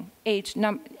beginning. Age,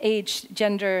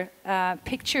 gender,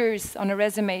 pictures on a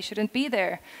resume shouldn't be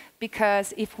there,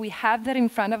 because if we have that in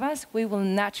front of us, we will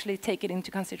naturally take it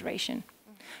into consideration.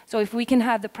 So if we can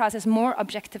have the process more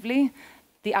objectively,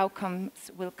 the outcomes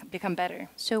will become better.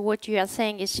 So what you are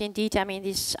saying is indeed, I mean,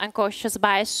 this unconscious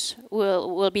bias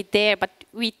will be there, but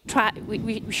we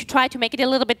should try to make it a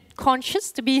little bit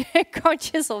conscious, to be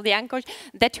conscious of the unconscious,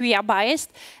 that we are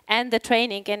biased, and the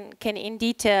training can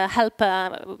indeed help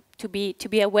to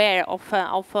be aware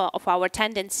of our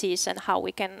tendencies and how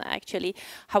we can actually,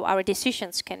 how our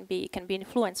decisions can be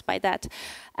influenced by that.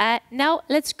 Now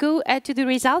let's go to the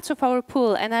results of our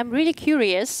poll, and I'm really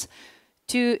curious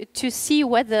to see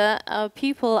whether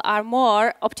people are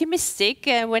more optimistic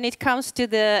when it comes to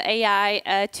the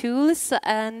AI tools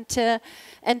and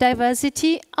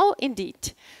diversity. Oh,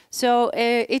 indeed. So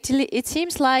it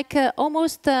seems like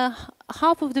almost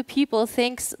half of the people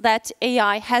thinks that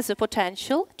AI has a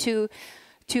potential to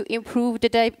improve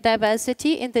the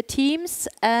diversity in the teams,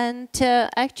 and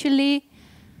actually,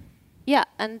 yeah,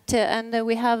 and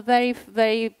we have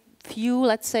very few,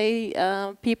 let's say,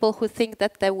 people who think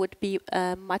that there would be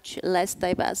much less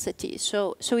diversity.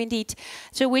 So indeed,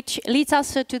 so which leads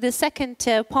us to the second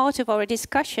part of our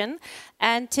discussion,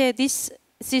 and this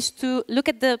is to look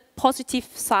at the positive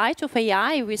side of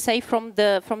AI. We say from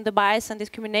the bias and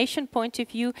discrimination point of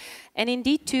view, and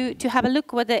indeed to have a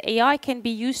look whether AI can be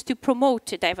used to promote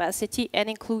diversity and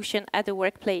inclusion at the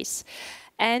workplace.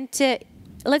 And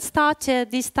let's start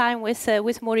this time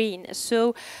with Maureen.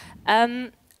 So.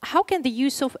 How can the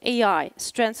use of AI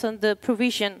strengthen the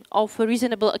provision of a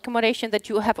reasonable accommodation that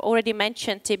you have already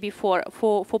mentioned before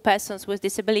for persons with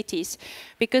disabilities?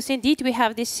 Because indeed we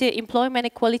have this Employment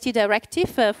Equality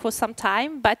Directive for some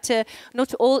time, but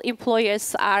not all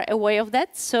employers are aware of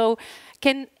that. So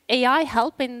can AI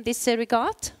help in this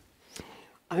regard?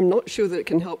 I'm not sure that it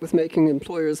can help with making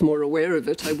employers more aware of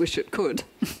it. I wish it could.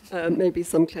 Maybe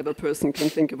some clever person can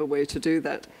think of a way to do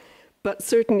that. But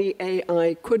certainly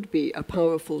AI could be a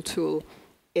powerful tool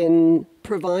in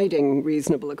providing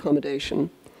reasonable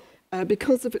accommodation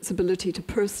because of its ability to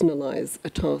personalize a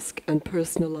task and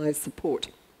personalize support.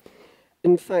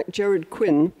 In fact, Gerard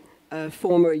Quinn, a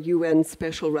former UN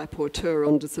Special Rapporteur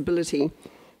on Disability,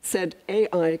 said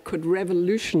AI could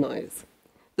revolutionize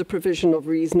the provision of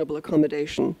reasonable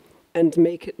accommodation and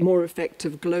make it more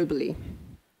effective globally.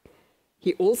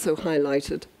 He also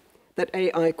highlighted that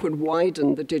AI could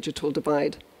widen the digital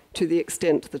divide to the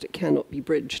extent that it cannot be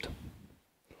bridged.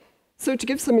 So to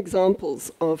give some examples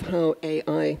of how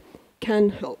AI can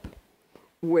help,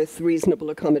 with reasonable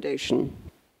accommodation.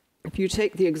 If you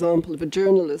take the example of a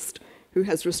journalist who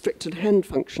has restricted hand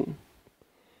function,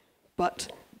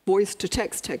 but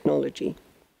voice-to-text technology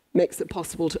makes it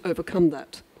possible to overcome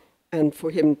that and for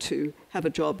him to have a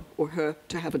job or her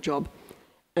to have a job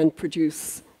and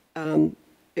produce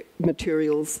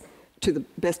materials to the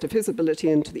best of his ability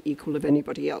and to the equal of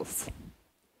anybody else.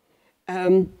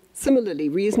 Similarly,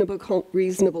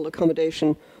 reasonable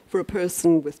accommodation for a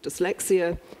person with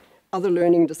dyslexia, other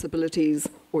learning disabilities,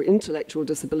 or intellectual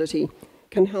disability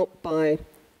can help by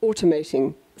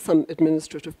automating some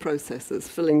administrative processes,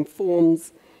 filling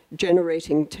forms,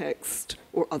 generating text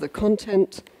or other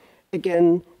content,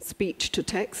 again, speech to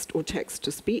text or text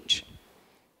to speech.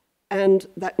 And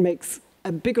that makes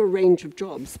a bigger range of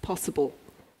jobs possible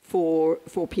for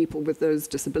people with those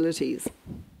disabilities.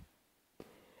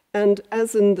 And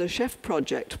as in the CHEF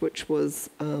project, which was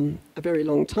a very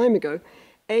long time ago,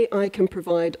 AI can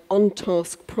provide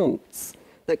on-task prompts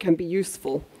that can be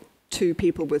useful to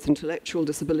people with intellectual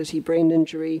disability, brain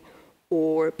injury,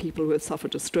 or people who have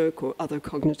suffered a stroke or other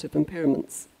cognitive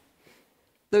impairments.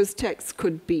 Those texts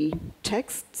could be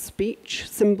text, speech,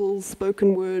 symbols,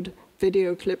 spoken word,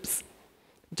 video clips,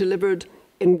 delivered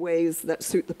in ways that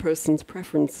suit the person's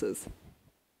preferences.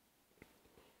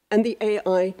 And the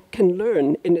AI can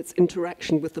learn in its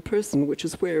interaction with the person, which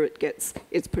is where it gets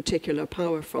its particular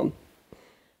power from.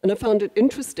 And I found it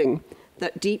interesting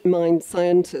that DeepMind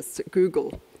scientists at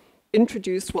Google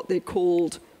introduced what they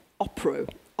called OPRO,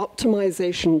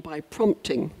 optimization by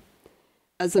prompting,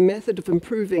 as a method of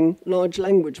improving large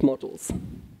language models.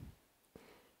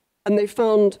 And they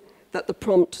found that the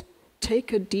prompt,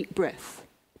 "Take a deep breath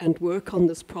and work on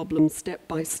this problem step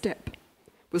by step,"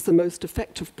 was the most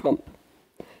effective prompt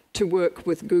to work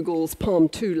with Google's Palm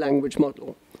 2 language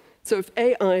model. So if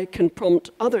AI can prompt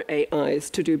other AIs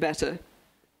to do better,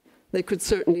 they could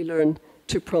certainly learn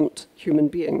to prompt human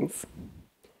beings.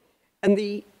 And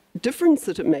the difference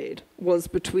that it made was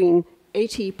between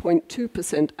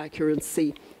 80.2%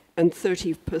 accuracy and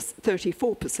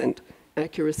 34%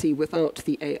 accuracy without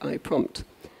the AI prompt.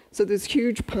 So there's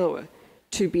huge power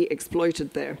to be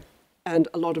exploited there and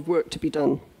a lot of work to be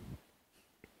done.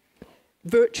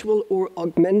 Virtual or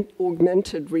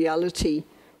augmented reality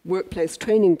workplace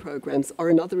training programs are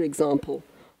another example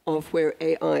of where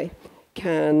AI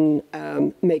can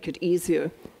make it easier,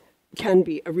 can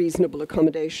be a reasonable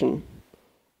accommodation.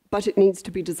 But it needs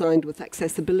to be designed with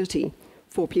accessibility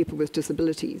for people with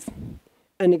disabilities.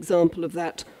 An example of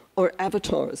that are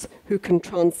avatars who can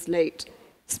translate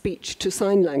speech to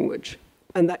sign language,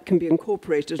 and that can be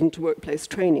incorporated into workplace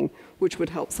training, which would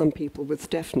help some people with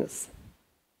deafness.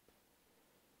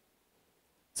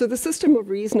 So the system of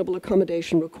reasonable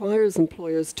accommodation requires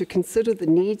employers to consider the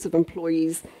needs of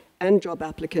employees and job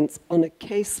applicants on a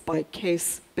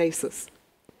case-by-case basis.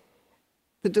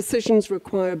 The decisions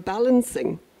require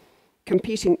balancing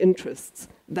competing interests,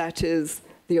 that is,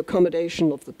 the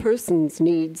accommodation of the person's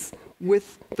needs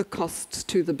with the costs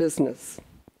to the business.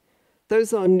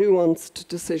 Those are nuanced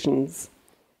decisions.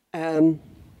 And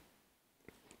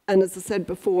as I said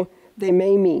before, they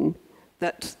may mean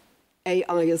that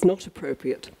AI is not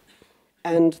appropriate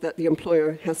and that the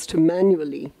employer has to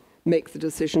manually make the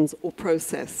decisions or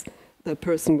process the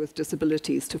person with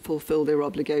disabilities to fulfill their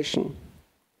obligation.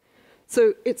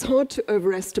 So it's hard to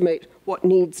overestimate what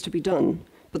needs to be done,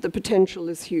 but the potential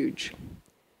is huge.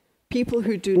 People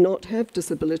who do not have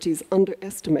disabilities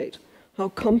underestimate how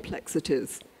complex it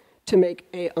is to make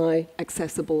AI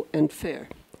accessible and fair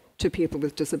to people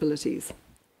with disabilities.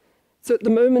 So at the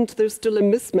moment, there's still a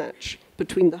mismatch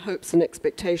between the hopes and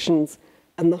expectations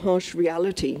and the harsh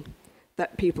reality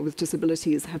that people with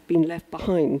disabilities have been left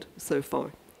behind so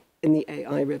far in the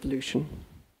AI revolution.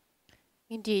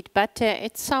 Indeed, but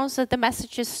it sounds that the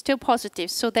message is still positive.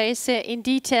 So there is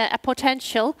indeed a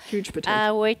potential, huge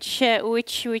potential,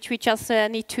 which we just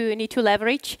need to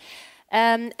leverage.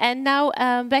 And now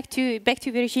back to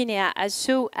Virginia.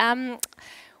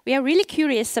 We are really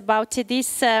curious about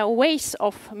these ways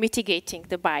of mitigating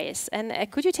the bias. And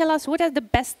could you tell us what are the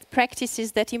best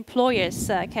practices that employers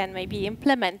can maybe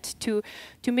implement to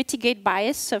mitigate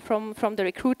bias from the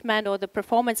recruitment or the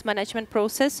performance management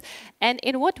process? And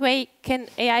in what way can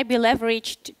AI be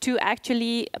leveraged to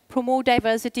actually promote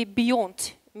diversity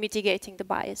beyond mitigating the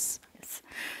bias? Yes.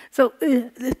 So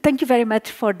thank you very much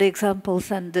for the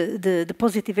examples and the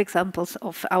positive examples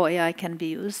of how AI can be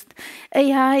used.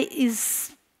 AI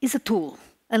is a tool,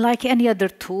 And like any other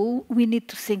tool, we need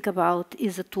to think about,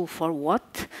 is a tool for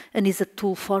what and is a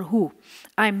tool for who?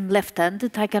 I'm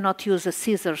left-handed, I cannot use a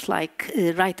scissors like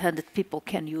right-handed people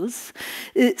can use.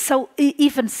 So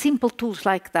even simple tools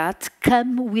like that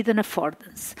come with an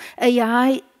affordance.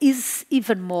 AI is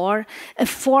even more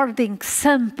affording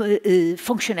some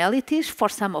functionalities for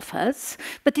some of us,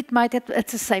 but it might at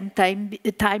the same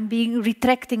time being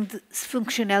retracting the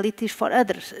functionalities for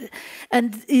others.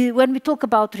 And when we talk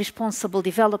about responsible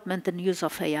development and use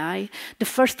of AI, the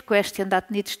first question that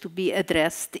needs to be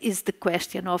addressed is the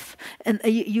question of, and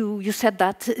you said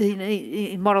that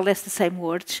in more or less the same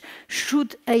words,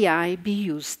 should AI be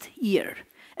used here?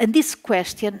 And this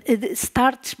question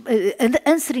starts, and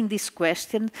answering this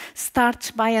question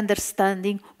starts by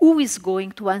understanding who is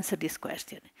going to answer this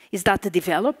question. Is that the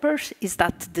developers? Is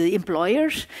that the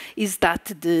employers? Is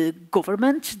that the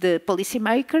government, the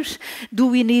policymakers? Do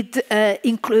we need an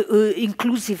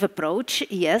inclusive approach?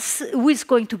 Yes. Who is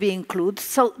going to be included?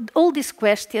 So all these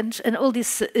questions and all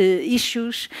these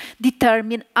issues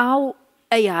determine how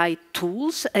AI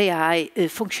tools, AI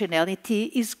functionality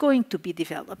is going to be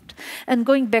developed. And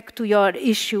going back to your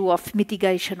issue of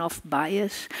mitigation of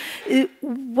bias,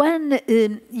 when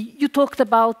you talked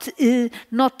about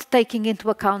not taking into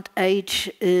account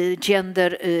age,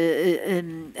 gender,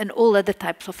 and all other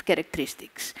types of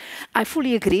characteristics, I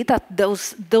fully agree that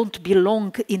those don't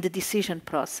belong in the decision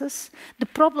process. The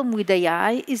problem with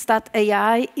AI is that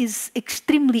AI is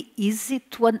extremely easy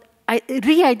to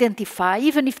re-identify,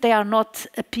 even if they are not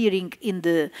appearing in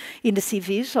the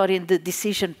CVs or in the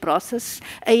decision process.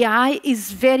 AI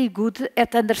is very good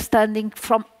at understanding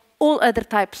from all other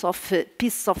types of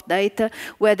pieces of data,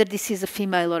 whether this is a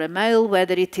female or a male,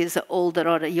 whether it is an older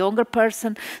or a younger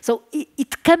person. So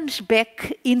it comes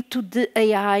back into the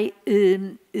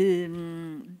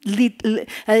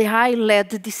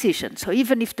AI-led decision. So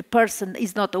even if the person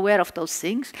is not aware of those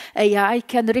things, AI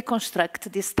can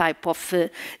reconstruct this type of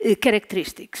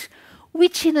characteristics,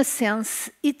 which in a sense,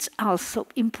 it's also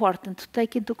important to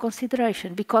take into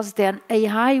consideration, because then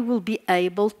AI will be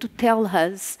able to tell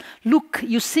us, look,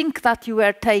 you think that you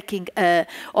are taking an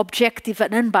objective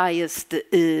and unbiased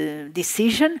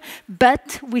decision,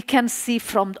 but we can see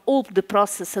from all the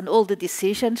process and all the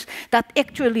decisions that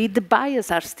actually the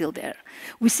bias are still there.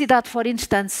 We see that, for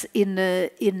instance, in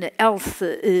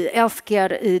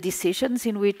healthcare decisions,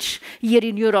 in which here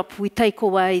in Europe we take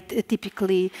away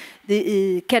typically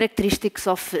the characteristics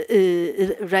of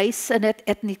race and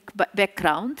ethnic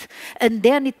background, and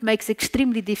then it makes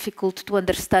extremely difficult to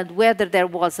understand whether there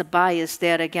was a bias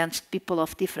there against people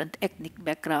of different ethnic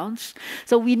backgrounds.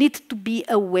 So we need to be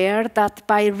aware that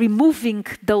by removing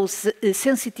those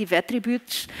sensitive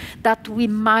attributes, that we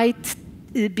might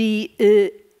be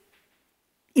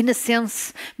in a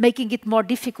sense, making it more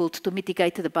difficult to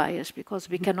mitigate the bias, because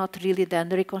we cannot really then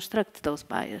reconstruct those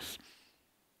bias.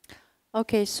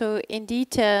 Okay, so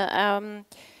indeed,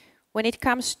 when it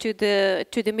comes to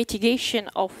the mitigation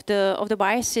of the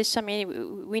biases, I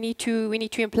mean, we need to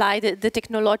imply the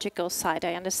technological side,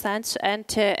 I understand, and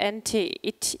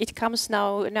it comes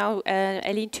now,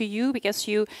 Eileen, to you, because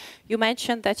you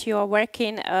mentioned that you are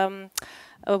working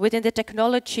within the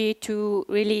technology to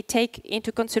really take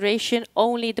into consideration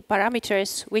only the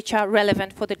parameters which are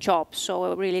relevant for the job.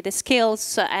 So really the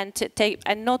skills and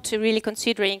not really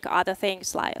considering other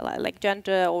things like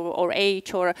gender or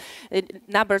age or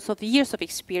numbers of years of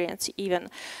experience even.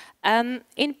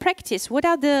 In practice, what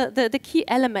are the key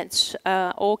elements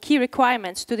or key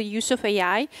requirements to the use of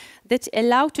AI that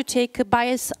allow to take a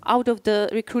bias out of the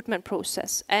recruitment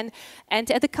process? And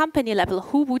at the company level,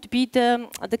 who would be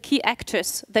the key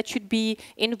actors that should be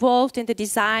involved in the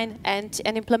design and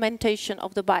implementation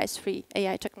of the bias-free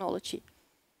AI technology?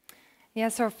 Yeah,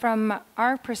 so from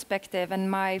our perspective and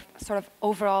my sort of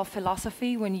overall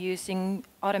philosophy when using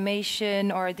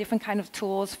automation or different kind of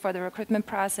tools for the recruitment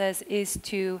process is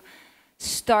to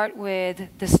start with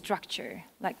the structure.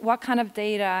 Like, what kind of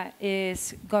data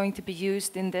is going to be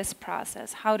used in this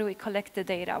process? How do we collect the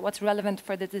data? What's relevant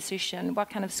for the decision? What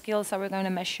kind of skills are we going to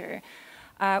measure?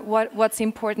 What's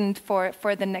important for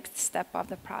the next step of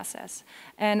the process?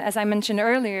 And as I mentioned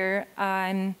earlier,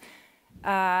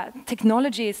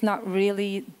 technology is not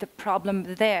really the problem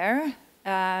there,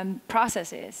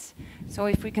 process is. So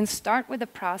if we can start with the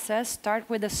process, start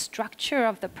with the structure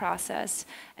of the process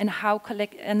and how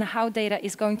data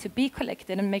is going to be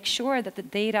collected, and make sure that the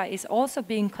data is also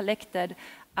being collected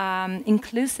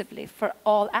inclusively for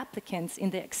all applicants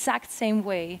in the exact same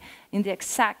way, in the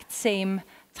exact same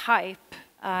type.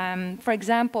 For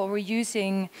example, we're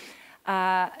using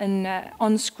an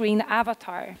on-screen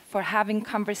avatar for having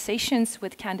conversations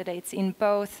with candidates in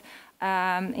both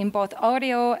in both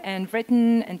audio and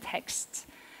written and text,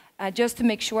 just to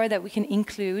make sure that we can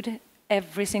include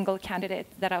every single candidate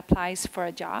that applies for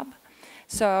a job.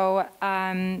 So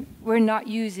we're not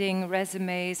using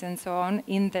resumes and so on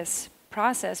in this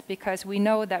process because we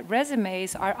know that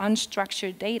resumes are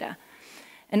unstructured data.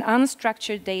 And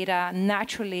unstructured data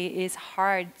naturally is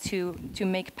hard to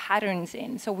make patterns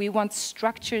in. So we want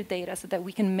structured data so that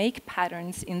we can make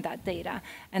patterns in that data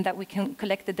and that we can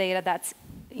collect the data that's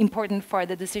important for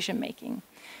the decision making.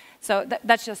 So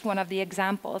that's just one of the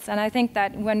examples. And I think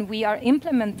that when we are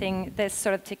implementing this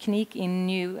sort of technique in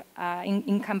new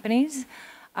in companies,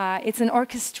 it's an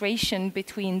orchestration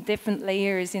between different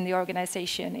layers in the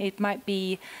organization. It might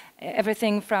be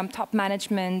everything from top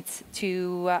management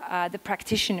to the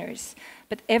practitioners.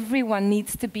 But everyone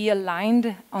needs to be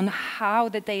aligned on how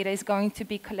the data is going to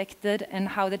be collected and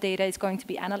how the data is going to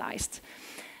be analyzed.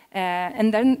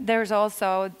 And then there's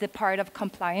also the part of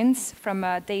compliance from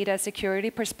a data security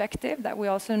perspective that we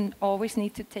also always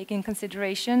need to take in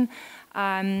consideration.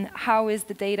 How is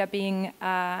the data being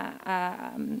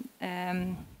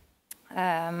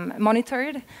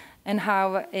monitored, and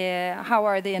how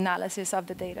are the analysis of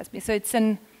the data? So it's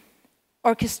an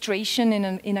orchestration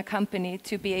in a company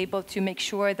to be able to make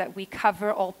sure that we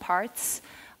cover all parts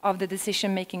of the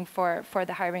decision making for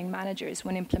the hiring managers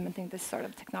when implementing this sort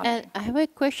of technology. I have a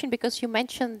question because you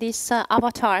mentioned these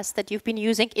avatars that you've been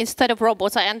using instead of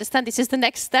robots. I understand this is the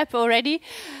next step already.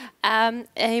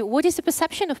 What is the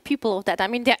perception of people of that? I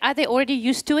mean, are they already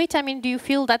used to it? I mean, do you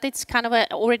feel that it's kind of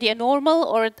already a normal,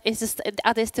 or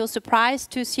are they still surprised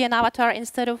to see an avatar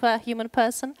instead of a human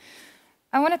person?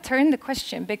 I want to turn the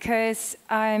question because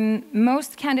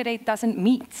most candidate doesn't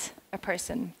meet a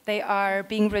person. They are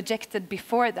being rejected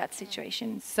before that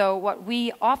situation. So what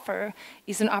we offer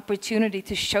is an opportunity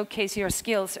to showcase your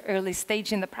skills early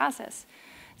stage in the process.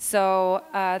 So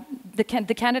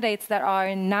the candidates that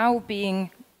are now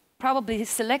being probably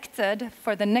selected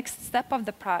for the next step of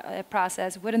the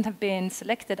process wouldn't have been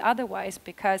selected otherwise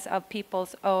because of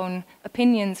people's own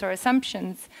opinions or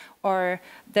assumptions or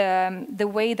the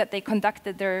way that they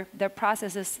conducted their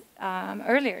processes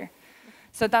earlier.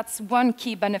 So that's one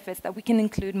key benefit, that we can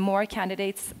include more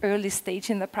candidates early stage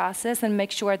in the process and make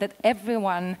sure that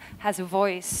everyone has a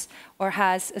voice or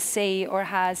has a say or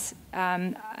has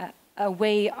a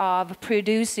way of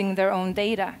producing their own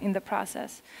data in the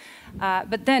process.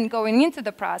 But then going into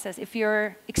the process, if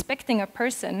you're expecting a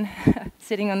person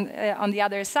sitting on the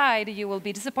other side, you will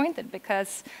be disappointed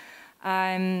because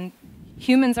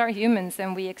humans are humans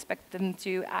and we expect them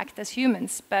to act as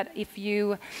humans. But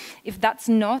if that's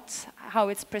not how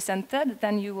it's presented,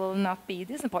 then you will not be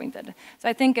disappointed. So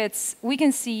I think we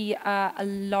can see a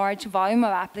large volume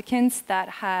of applicants that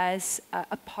has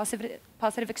a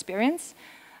positive experience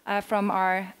from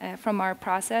our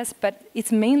process, but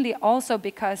it's mainly also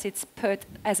because it's put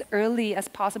as early as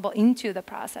possible into the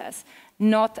process,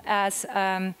 not as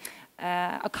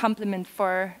a complement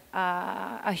for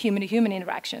a human-to-human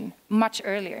interaction, much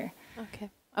earlier.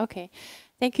 Okay.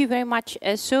 Thank you very much.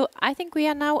 So I think we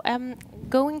are now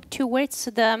going towards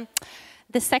the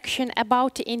section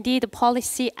about indeed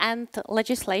policy and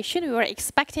legislation. We were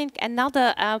expecting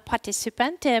another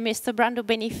participant, Mr. Brando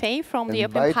Benifei from the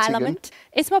European Parliament.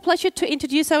 It's my pleasure to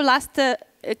introduce our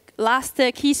last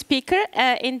key speaker.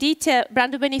 Indeed,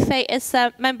 Brando Benifei is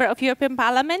a member of European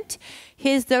Parliament.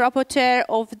 He is the rapporteur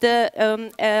of the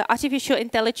Artificial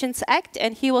Intelligence Act,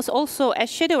 and he was also a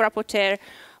shadow rapporteur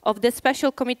of the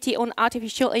Special Committee on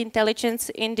Artificial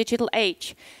Intelligence in Digital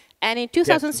Age. And in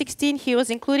 2016, he was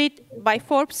included by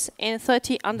Forbes in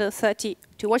 30 under 30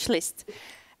 to watch list.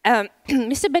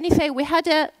 Mr. Benifei, we had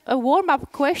a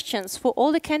warm-up questions for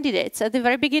all the candidates at the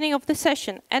very beginning of the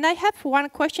session. And I have one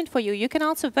question for you. You can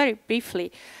answer very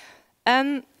briefly.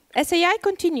 As AI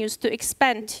continues to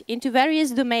expand into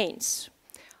various domains,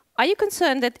 are you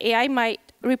concerned that AI might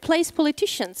replace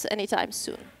politicians anytime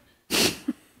soon?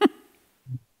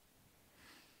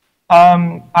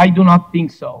 I do not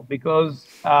think so, because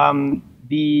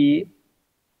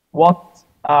what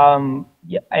an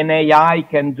AI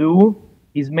can do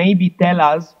is maybe tell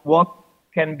us what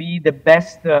can be the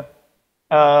best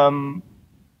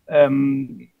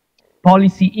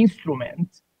policy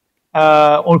instrument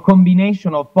or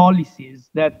combination of policies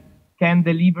that can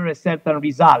deliver a certain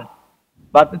result.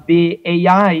 But the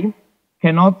AI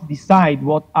cannot decide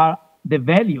what are the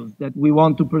values that we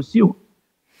want to pursue.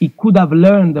 It could have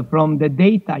learned from the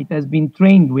data it has been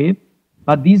trained with,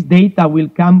 but this data will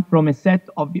come from a set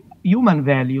of human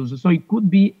values. So it could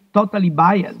be totally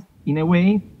biased in a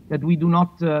way that we do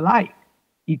not like.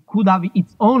 It could have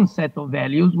its own set of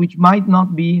values, which might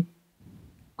not be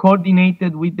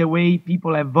coordinated with the way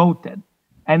people have voted.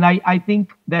 And I think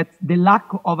that the lack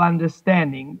of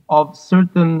understanding of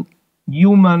certain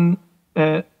human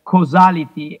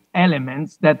causality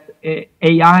elements that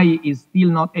AI is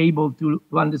still not able to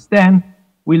understand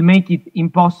will make it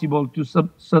impossible to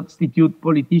substitute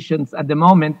politicians at the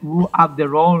moment who have the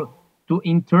role to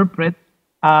interpret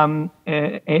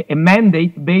a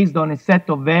mandate based on a set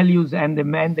of values and a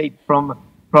mandate from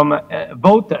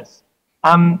voters.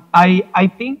 I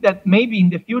think that maybe in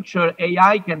the future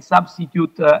AI can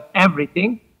substitute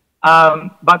everything,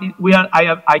 but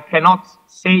I cannot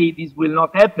say this will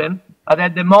not happen. But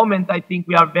at the moment, I think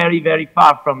we are very, very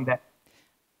far from that.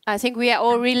 I think we are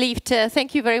all relieved.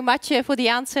 Thank you very much for the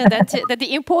answer that the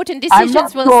important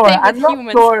decisions will stay with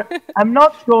humans. I'm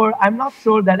not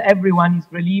sure that everyone is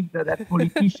relieved that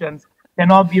politicians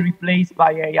cannot be replaced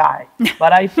by AI.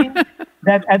 But I think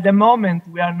that at the moment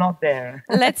we are not there.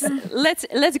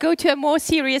 Let's go to a more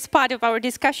serious part of our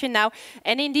discussion now.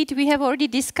 And indeed, we have already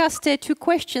discussed 2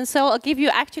 questions, so I'll give you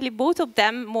actually both of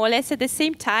them more or less at the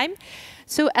same time.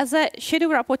 So as a shadow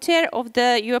rapporteur of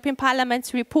the European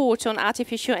Parliament's report on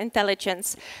artificial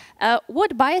intelligence,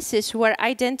 what biases were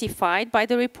identified by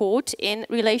the report in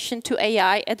relation to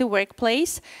AI at the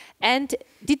workplace? And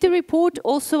did the report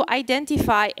also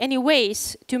identify any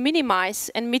ways to minimize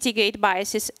and mitigate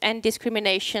biases and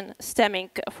discrimination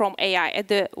stemming from AI at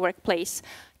the workplace?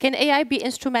 Can AI be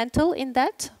instrumental in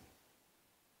that?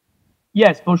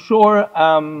 Yes, for sure.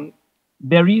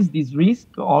 There is this risk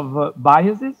of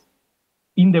biases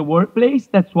in the workplace.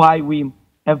 That's why we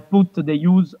have put the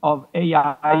use of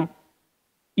AI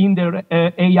in the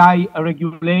AI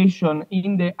regulation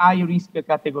in the high risk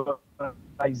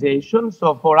categorization.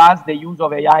 So for us, the use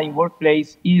of AI in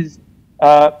workplace is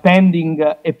pending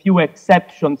a few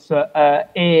exceptions, a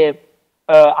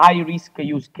high risk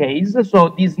use case. So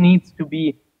this needs to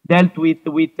be dealt with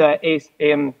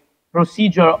a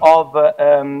procedure of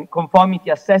conformity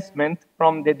assessment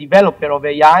from the developer of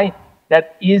AI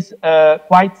that is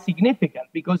quite significant,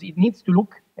 because it needs to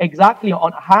look exactly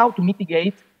on how to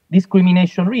mitigate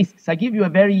discrimination risks. I give you a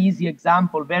very easy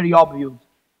example, very obvious.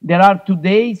 There are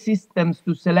today systems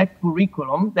to select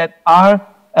curriculum that are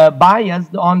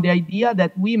biased on the idea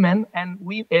that women and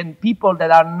people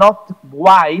that are not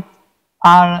white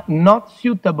are not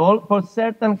suitable for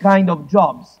certain kind of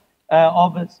jobs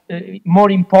of more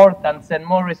importance and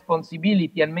more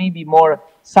responsibility and maybe more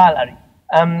salary.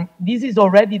 This is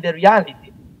already the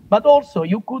reality. But also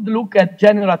you could look at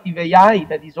generative AI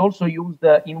that is also used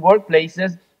in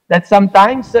workplaces that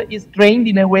sometimes is trained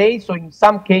in a way, so in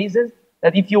some cases,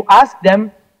 that if you ask them,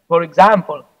 for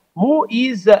example, who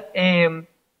is,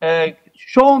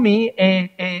 show me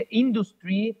a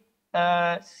industry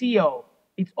CEO,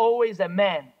 it's always a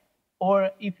man. Or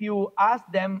if you ask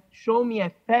them, show me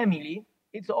a family,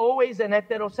 it's always an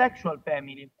heterosexual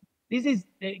family. This is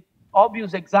the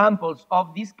obvious examples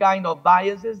of this kind of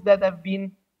biases that have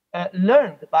been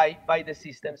learned by the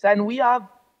systems. And we have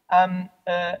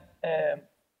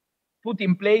put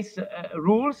in place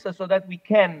rules so that we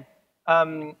can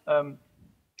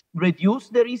reduce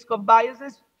the risk of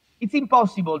biases. It's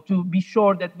impossible to be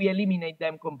sure that we eliminate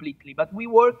them completely, but we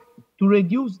work to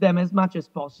reduce them as much as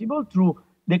possible through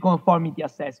the conformity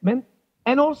assessment.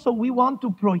 And also we want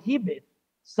to prohibit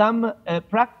some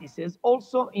practices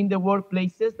also in the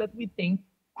workplaces that we think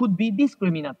could be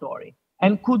discriminatory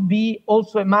and could be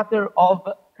also a matter of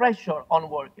pressure on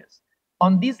workers.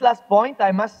 On this last point,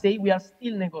 I must say we are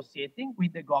still negotiating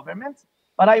with the governments,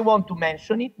 but I want to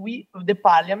mention it. The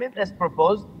Parliament has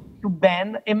proposed to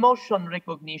ban emotion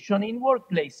recognition in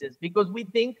workplaces, because we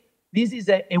think this is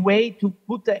a way to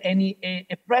put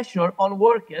a pressure on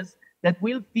workers that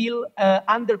will feel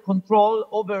under control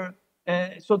over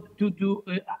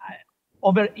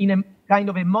over in a kind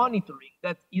of a monitoring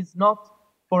that is not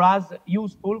for us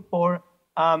useful for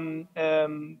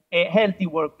a healthy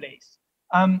workplace.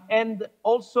 And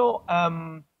also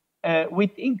we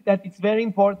think that it's very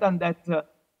important that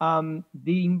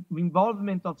the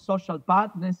involvement of social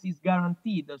partners is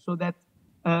guaranteed, so that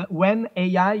when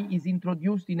AI is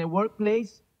introduced in a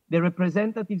workplace, the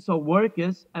representatives of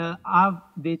workers have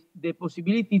the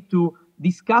possibility to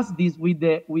discuss this with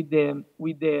the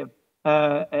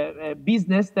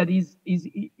business that is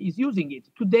using it.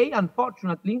 Today,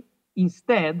 unfortunately,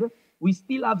 instead, we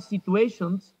still have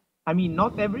situations, I mean,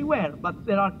 not everywhere, but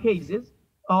there are cases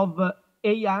of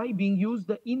AI being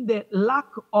used in the lack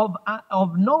of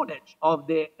knowledge of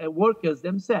the workers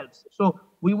themselves. So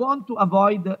we want to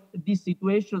avoid these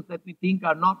situations that we think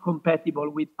are not compatible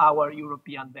with our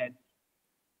European values.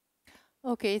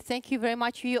 Okay, thank you very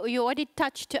much. You already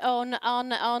touched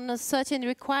on certain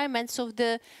requirements of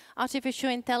the Artificial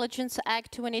Intelligence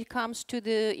Act when it comes to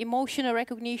the emotional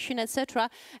recognition, etc.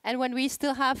 And when we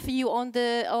still have you on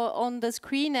the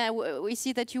screen, we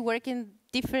see that you work in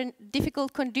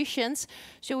difficult conditions.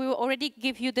 So we will already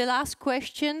give you the last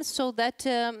question, so that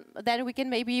then we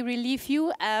can maybe relieve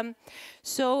you.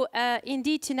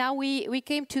 Indeed, now we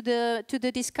came to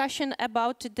the discussion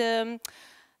about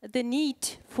the need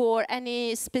for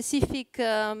any specific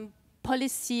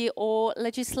policy or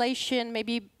legislation,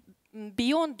 maybe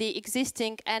beyond the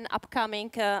existing and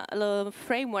upcoming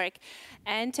framework.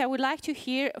 And I would like to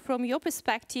hear from your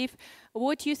perspective,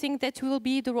 what you think that will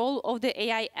be the role of the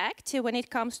AI Act when it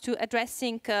comes to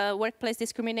addressing workplace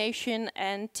discrimination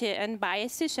and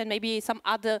biases, and maybe some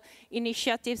other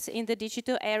initiatives in the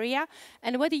digital area,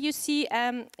 and whether you see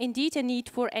indeed a need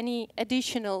for any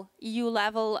additional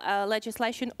EU-level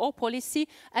legislation or policy,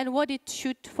 and what it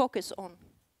should focus on.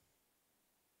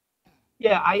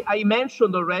 Yeah, I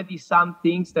mentioned already some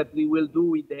things that we will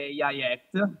do with the AI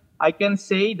Act. I can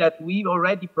say that we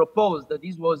already proposed, that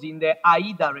this was in the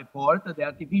AIDA report, the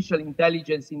Artificial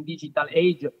Intelligence in Digital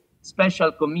Age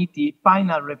Special Committee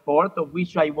final report, of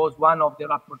which I was one of the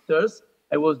rapporteurs.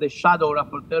 I was the shadow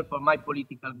rapporteur for my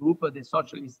political group, the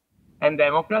Socialists and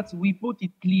Democrats. We put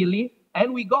it clearly,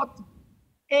 and we got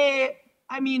a,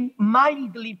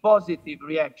 mildly positive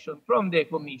reaction from the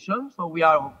Commission, so we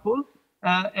are hopeful.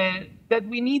 That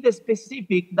we need a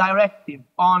specific directive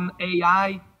on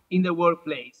AI in the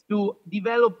workplace to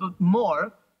develop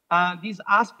more these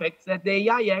aspects that the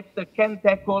AI Act can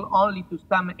tackle only to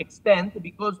some extent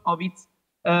because of its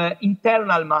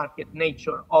internal market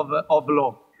nature of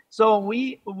law. So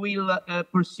we will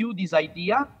pursue this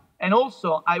idea. And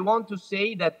also, I want to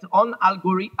say that on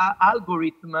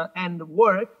algorithm and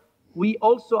work, we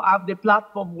also have the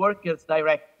Platform Workers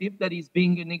Directive that is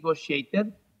being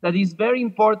negotiated, that is very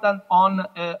important on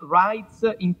rights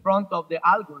in front of the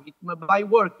algorithm by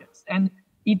workers. And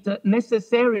it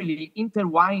necessarily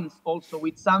intertwines also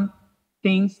with some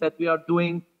things that we are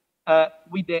doing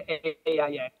with the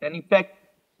AI Act. And in fact,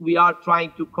 we are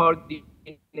trying to coordinate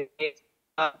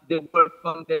the work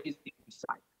on the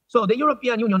side. So the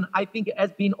European Union, I think,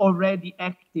 has been already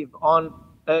active on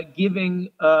giving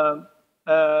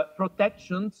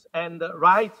protections and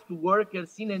rights to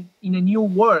workers in a new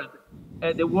world,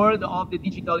 the world of the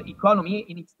digital economy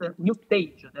in its new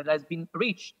stage that has been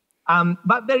reached.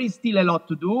 But there is still a lot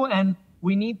to do, and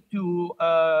we need to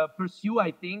pursue,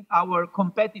 I think, our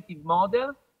competitive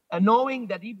model, knowing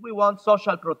that if we want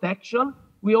social protection,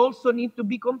 we also need to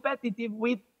be competitive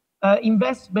with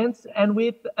investments and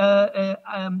with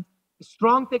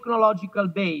strong technological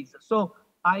base. So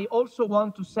I also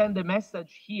want to send a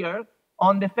message here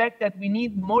on the fact that we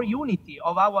need more unity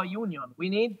of our union. We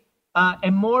need a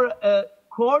more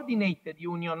coordinated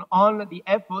union on the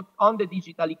effort on the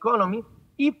digital economy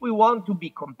if we want to be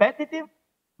competitive,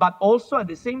 but also at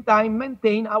the same time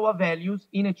maintain our values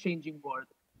in a changing world.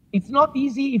 It's not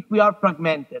easy if we are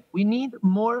fragmented. We need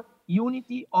more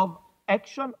unity of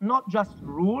action, not just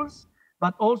rules,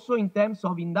 but also in terms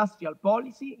of industrial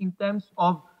policy, in terms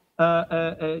of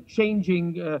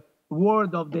changing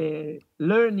world of the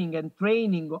learning and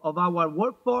training of our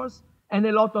workforce, and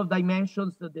a lot of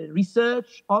dimensions, the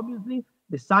research, obviously,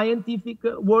 the scientific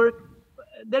work.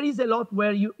 There is a lot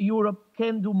where Europe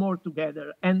can do more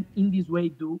together, and in this way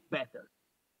do better.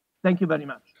 Thank you very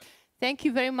much. Thank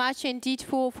you very much indeed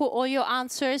for all your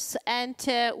answers, and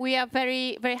we are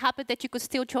very, very happy that you could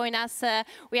still join us.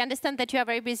 We understand that you are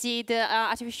very busy. The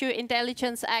Artificial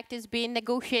Intelligence Act is being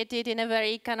negotiated in a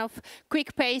very kind of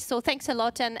quick pace, so thanks a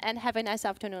lot, and have a nice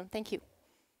afternoon. Thank you.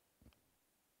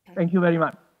 Thank you very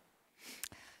much.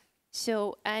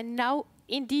 So, and now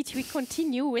indeed we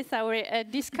continue with our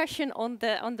discussion on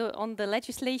the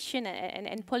legislation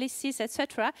and policies,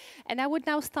 etc. And I would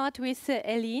now start with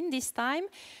Eline this time.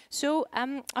 So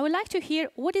I would like to hear,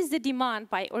 what is the demand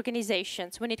by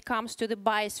organizations when it comes to the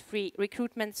bias-free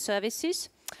recruitment services?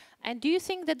 And do you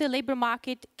think that the labor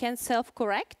market can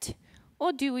self-correct?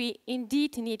 Or do we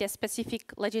indeed need a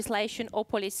specific legislation or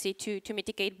policy to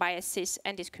mitigate biases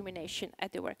and discrimination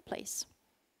at the workplace?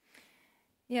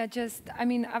 Yeah,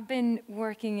 I've been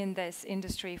working in this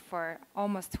industry for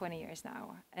almost 20 years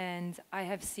now, and I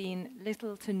have seen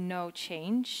little to no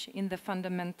change in the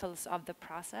fundamentals of the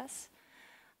process.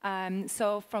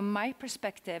 So from my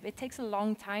perspective, it takes a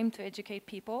long time to educate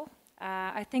people.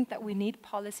 I think that we need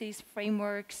policies,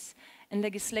 frameworks, and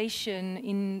legislation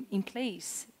in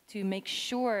place to make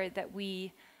sure that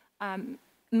we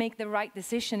make the right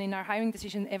decision in our hiring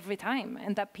decision every time,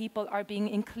 and that people are being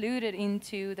included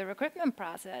into the recruitment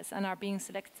process and are being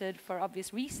selected for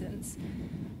obvious reasons.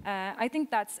 I think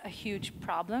that's a huge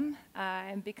problem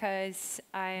because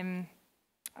the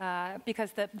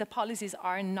policies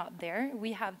are not there.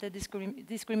 We have the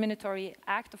Discriminatory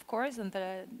Act, of course, and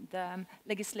the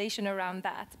legislation around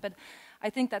that. But I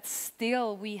think that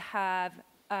still we have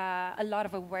a lot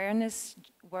of awareness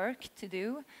work to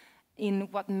do in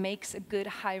what makes a good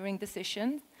hiring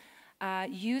decision.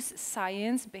 Use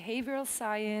science, behavioral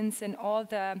science, and all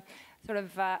the sort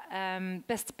of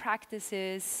best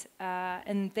practices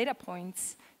and data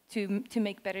points to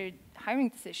make better hiring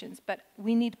decisions. But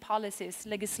we need policies,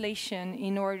 legislation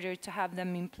in order to have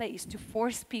them in place, to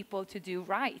force people to do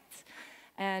right.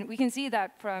 And we can see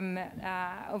that from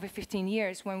over 15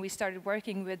 years when we started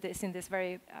working with this in this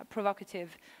very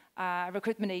provocative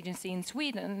recruitment agency in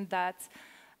Sweden, that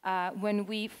when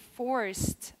we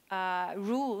forced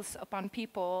rules upon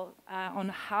people on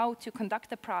how to conduct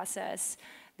the process,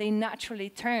 they naturally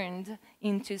turned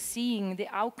into seeing the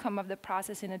outcome of the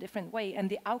process in a different way, and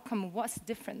the outcome was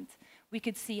different. We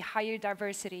could see higher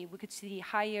diversity, we could see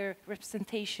higher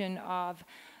representation of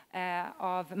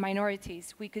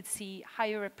minorities, we could see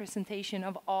higher representation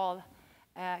of all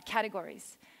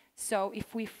categories. So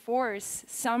if we force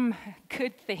some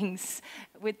good things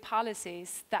with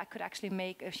policies, that could actually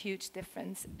make a huge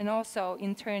difference. And also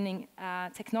in turning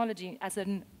technology as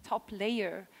a top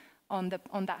layer on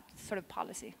that sort of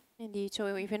policy. Indeed,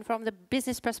 so even from the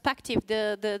business perspective,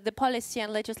 the policy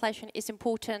and legislation is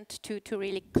important to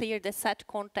really clear the set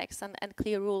context and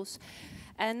clear rules.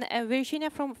 And Virginia,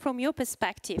 from your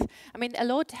perspective, I mean, a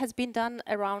lot has been done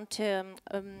around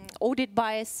audit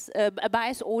bias,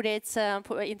 bias audits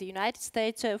in the United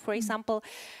States, for example.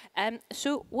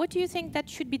 So what do you think that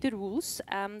should be the rules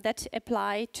that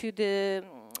apply to the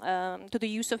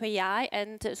use of AI,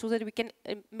 and so that we can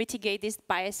mitigate these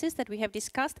biases that we have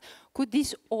discussed? Could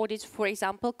these audits, for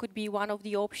example, could be one of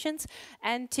the options?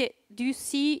 And do you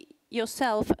see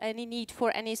yourself any need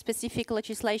for any specific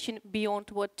legislation beyond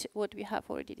what we have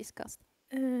already discussed?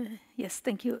 Yes,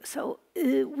 thank you. So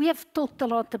we have talked a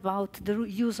lot about the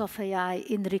use of AI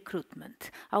in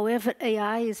recruitment. However,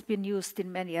 AI has been used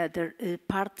in many other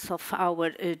parts of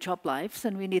our job lives,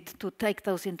 and we need to take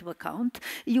those into account.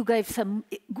 You gave some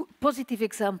positive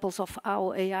examples of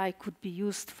how AI could be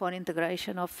used for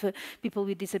integration of people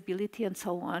with disability and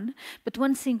so on. But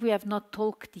one thing we have not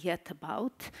talked yet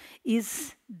about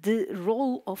is the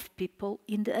role of people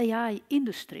in the AI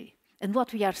industry. And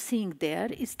what we are seeing there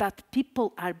is that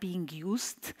people are being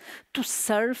used to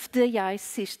serve the AI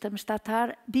systems that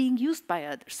are being used by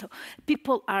others. So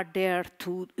people are there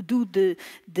to do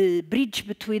the bridge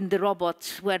between the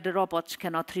robots, where the robots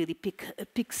cannot really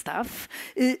pick stuff.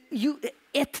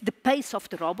 At the pace of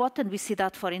the robot, and we see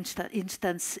that, for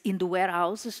instance, in the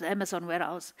warehouses. The Amazon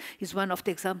warehouse is one of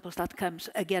the examples that comes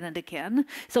again and again.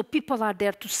 So people are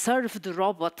there to serve the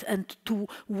robot and to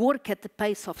work at the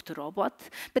pace of the robot.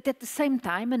 But at the same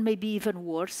time, and maybe even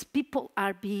worse, people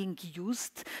are being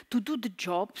used to do the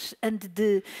jobs and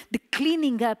the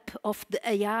cleaning up of the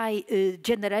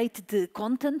AI-generated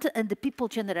content and the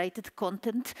people-generated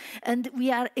content. And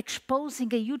we are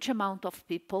exposing a huge amount of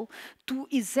people to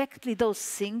exactly those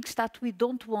things that we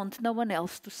don't want no one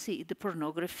else to see: the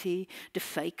pornography, the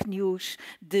fake news,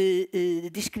 the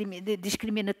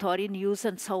discriminatory news,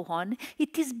 and so on.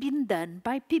 It is being done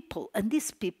by people, and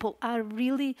these people are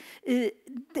really,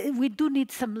 we do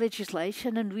need some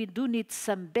legislation, and we do need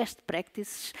some best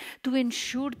practice to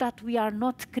ensure that we are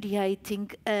not creating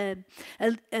a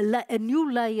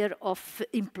new layer of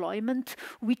employment,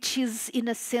 which is in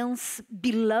a sense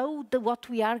below what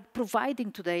we are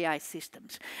providing to the AI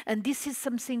systems. And this is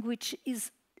something which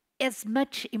is as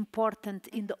much important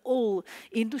in the whole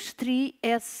industry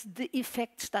as the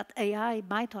effects that AI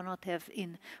might or not have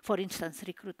in, for instance,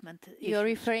 recruitment issues. You're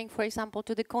referring, for example,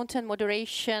 to the content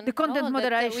moderation. The content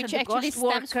moderation, which the actually ghost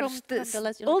stems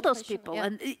workers, from all those people. Yeah.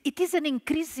 And it is an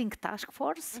increasing task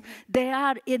force. They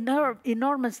are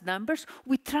enormous numbers.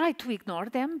 We try to ignore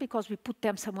them because we put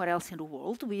them somewhere else in the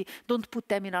world. We don't put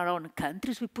them in our own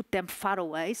countries. We put them far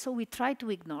away. So we try to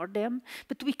ignore them,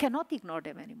 but we cannot ignore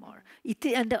them anymore.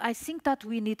 And I think that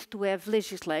we need to have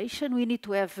legislation, we need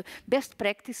to have best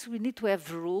practice, we need to have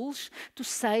rules to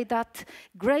say that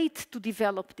great to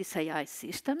develop these AI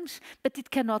systems, but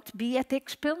it cannot be at the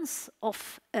expense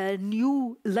of a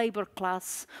new labor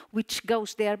class which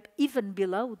goes there even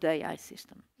below the AI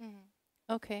system.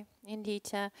 Okay, indeed.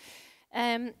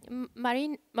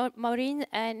 Maureen,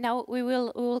 now we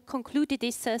will conclude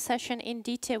this session in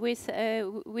detail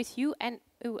with you, and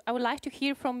I would like to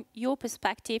hear from your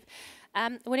perspective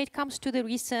When it comes to the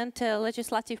recent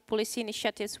legislative policy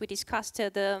initiatives, we discussed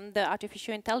the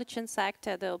Artificial Intelligence Act,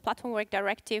 the Platform Work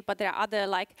Directive, but there are other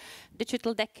like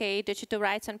Digital Decade, Digital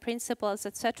Rights and Principles,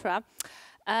 etc.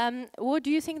 What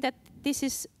do you think that this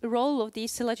is the role of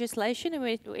this legislation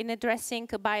in addressing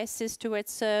biases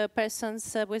towards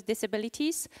persons with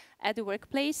disabilities at the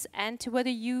workplace, and whether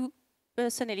you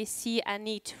personally see a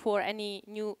need for any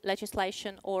new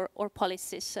legislation or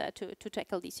policies to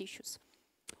tackle these issues?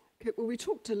 Okay, well, we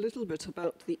talked a little bit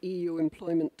about the EU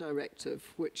Employment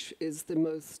Directive, which is the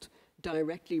most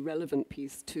directly relevant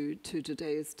piece to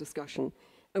today's discussion.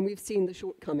 And we've seen the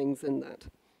shortcomings in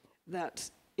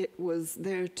that it was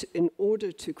there in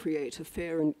order to create a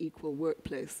fair and equal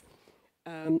workplace.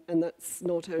 And that's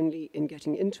not only in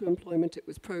getting into employment, it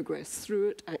was progress through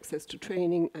it, access to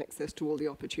training, access to all the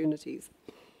opportunities.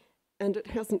 And it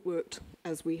hasn't worked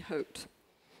as we hoped.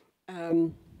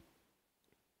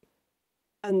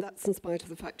 And that's in spite of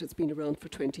the fact it's been around for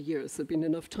 20 years. So there's been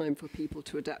enough time for people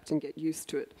to adapt and get used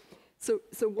to it. So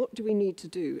what do we need to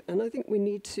do? And I think we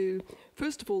need to,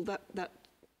 first of all, that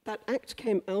act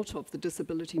came out of the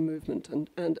disability movement,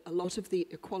 and a lot of the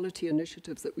equality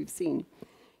initiatives that we've seen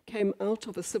came out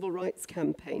of a civil rights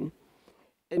campaign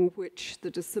in which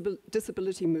the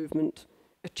disability movement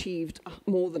achieved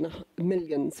more than 1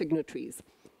 million signatories,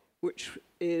 which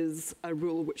is a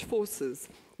rule which forces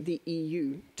the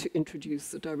EU to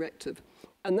introduce a directive.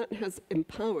 And that has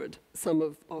empowered some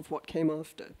of what came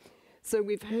after. So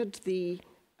we've had the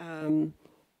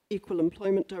Equal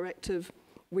Employment Directive.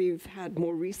 We've had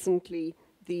more recently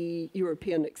the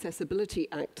European Accessibility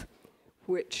Act,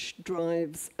 which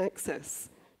drives access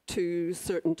to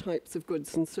certain types of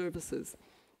goods and services,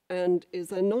 and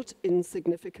is a not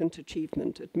insignificant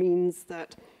achievement. It means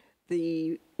that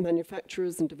the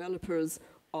manufacturers and developers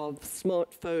of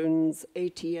smartphones,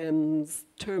 ATMs,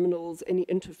 terminals, any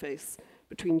interface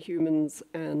between humans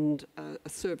and a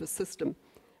service system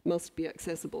must be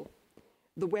accessible.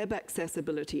 The Web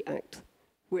Accessibility Act,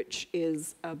 which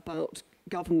is about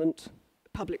government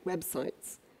public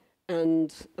websites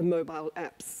and mobile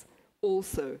apps,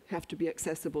 also have to be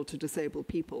accessible to disabled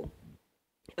people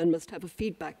and must have a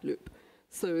feedback loop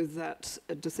so that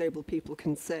disabled people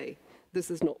can say,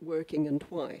 this is not working and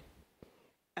why.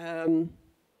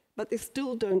 But they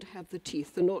still don't have the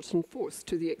teeth. They're not enforced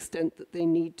to the extent that they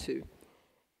need to.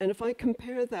 And if I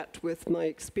compare that with my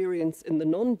experience in the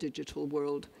non-digital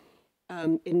world,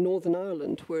 in Northern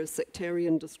Ireland, where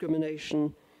sectarian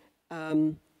discrimination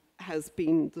has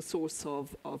been the source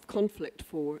of conflict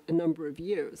for a number of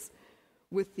years,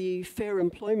 with the Fair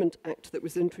Employment Act that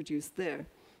was introduced there,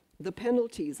 the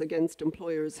penalties against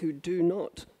employers who do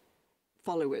not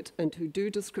follow it and who do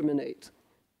discriminate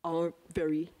are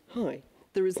very high.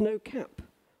 There is no cap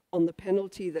on the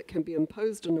penalty that can be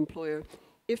imposed on an employer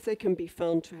if they can be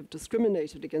found to have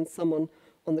discriminated against someone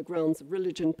on the grounds of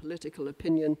religion, political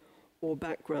opinion, or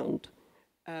background,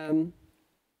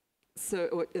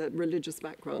 religious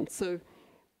background. So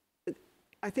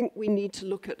I think we need to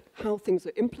look at how things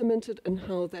are implemented and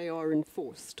how they are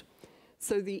enforced.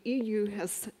 So the EU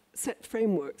has set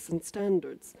frameworks and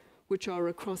standards which are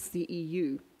across the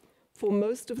EU. For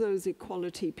most of those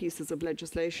equality pieces of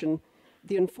legislation,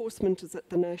 the enforcement is at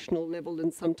the national level,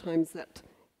 and sometimes that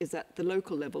is at the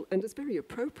local level, and it's very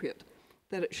appropriate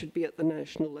that it should be at the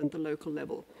national and the local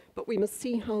level. But we must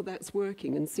see how that's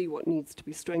working and see what needs to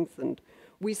be strengthened.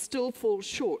 We still fall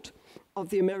short of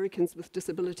the Americans with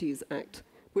Disabilities Act,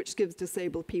 which gives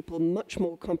disabled people much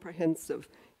more comprehensive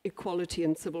equality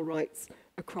and civil rights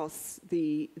across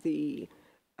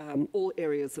all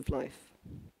areas of life.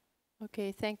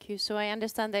 Okay, thank you. So I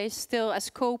understand there is still a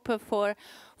scope for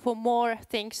more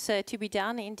things to be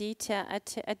done, indeed,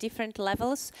 at different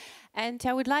levels. And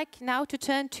I would like now to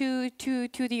turn to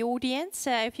the audience.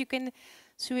 If you can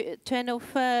turn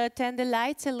the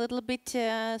lights a little bit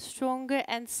stronger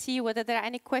and see whether there are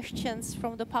any questions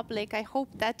from the public. I hope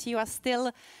that you are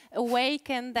still awake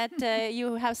and that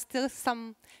you have still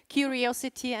some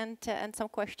curiosity and some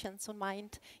questions on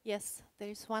mind. Yes, there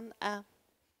is one.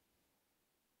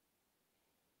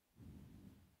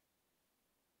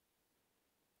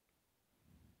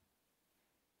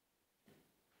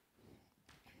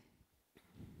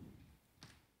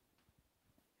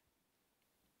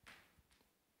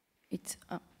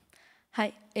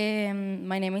 Hi,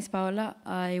 my name is Paola.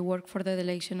 I work for the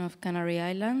delegation of Canary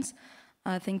Islands.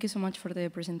 Thank you so much for the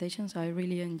presentations. I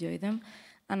really enjoy them.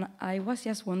 And I was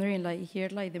just wondering, here,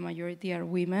 the majority are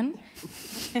women,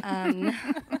 and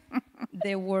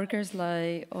the workers,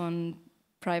 on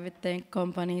private tech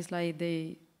companies,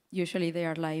 usually they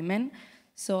are men.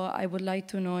 So I would like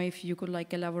to know if you could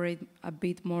like elaborate a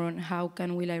bit more on how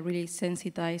can we like really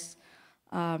sensitize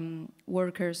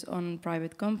workers on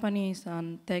private companies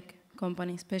and tech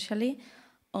companies especially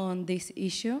on this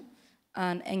issue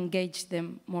and engage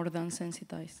them more than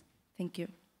sensitize. Thank you.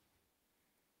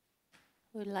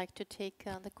 Would like to take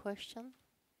the question?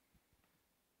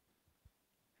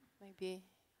 Maybe.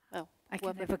 Oh, I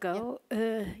can have a go.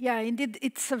 Yeah, indeed,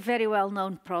 it's a very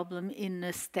well-known problem in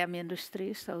STEM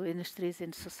industries, so industries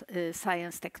in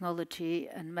science, technology,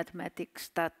 and mathematics.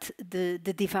 That the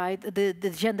divide, the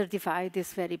gender divide,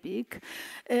 is very big.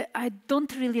 I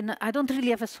don't really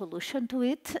have a solution to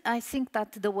it. I think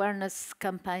that the awareness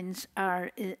campaigns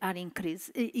are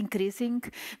increasing,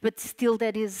 but still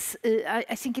there is.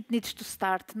 I think it needs to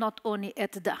start not only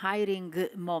at the hiring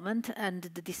moment and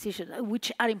the decision,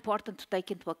 which are important to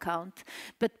take into account.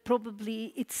 But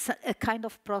probably it's a kind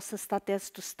of process that has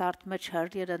to start much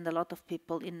earlier, and a lot of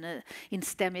people in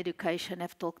STEM education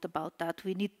have talked about that.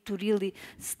 We need to really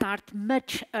start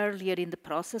much earlier in the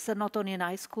process, and not only in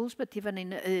high schools, but even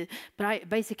in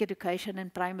basic education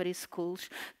and primary schools,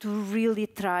 to really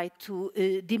try to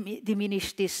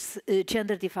diminish this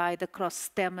gender divide across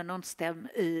STEM and non-STEM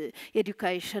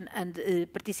education and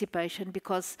participation,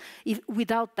 because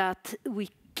without that, we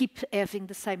keep having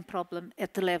the same problem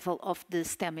at the level of the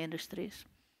STEM industries.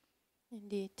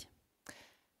 Indeed.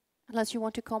 Unless you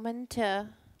want to comment,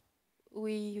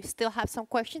 we still have some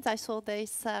questions. I saw there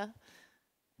is,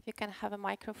 if you can have a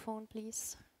microphone,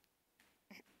 please.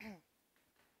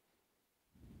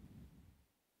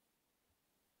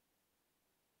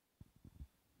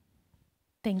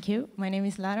 Thank you. My name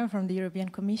is Lara from the European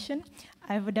Commission.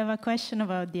 I would have a question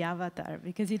about the avatar,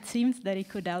 because it seems that it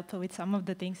could help with some of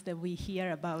the things that we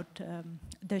hear about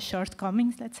the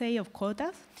shortcomings, let's say, of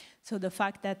quotas. So the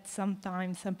fact that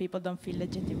sometimes some people don't feel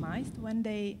legitimized when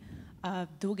they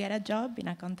do get a job in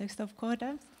a context of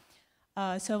quotas.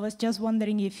 So I was just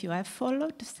wondering if you have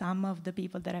followed some of the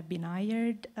people that have been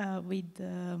hired with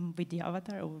the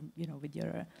avatar, or with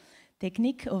your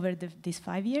technique over these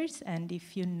 5 years, and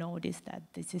if you notice that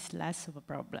this is less of a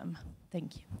problem.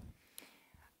 Thank you.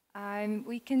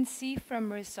 We can see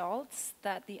from results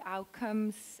that the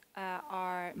outcomes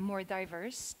are more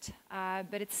diverse,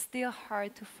 but it's still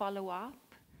hard to follow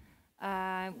up.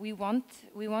 We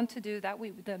want to do that.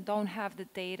 We don't have the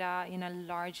data in a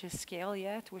larger scale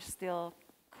yet. We're still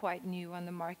quite new on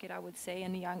the market, I would say,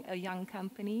 and a young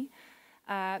company.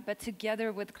 But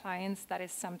together with clients, that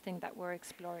is something that we're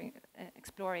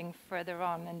exploring further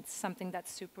on, and something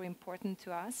that's super important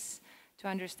to us, to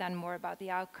understand more about the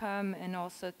outcome, and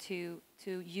also to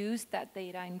use that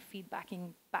data and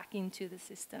feedbacking back into the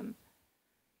system.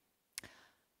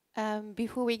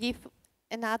 Before we give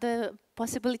another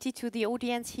possibility to the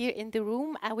audience here in the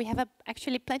room, we have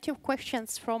actually plenty of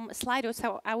questions from Slido,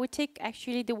 so I would take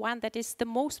actually the one that is the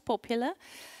most popular.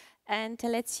 And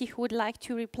let's see who would like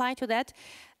to reply to that.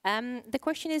 The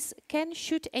question is,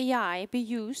 should AI be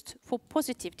used for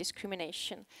positive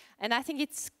discrimination? And I think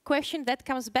it's a question that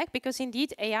comes back because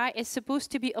indeed AI is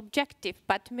supposed to be objective,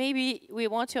 but maybe we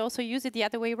want to also use it the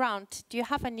other way around. Do you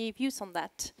have any views on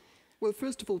that? Well,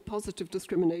 first of all, positive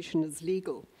discrimination is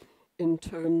legal in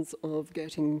terms of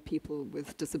getting people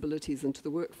with disabilities into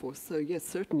the workforce. So yes,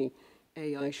 certainly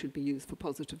AI should be used for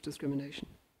positive discrimination.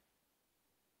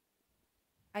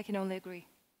 I can only agree.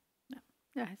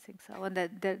 Yeah, I think so. And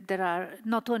that there are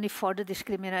not only for the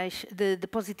discrimination, the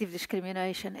positive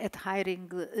discrimination at hiring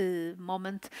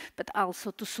moment, but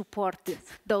also to support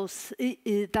those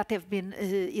that have been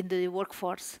in the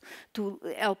workforce, to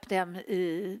help them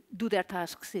do their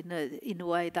tasks in a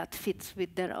way that fits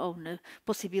with their own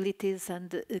possibilities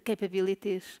and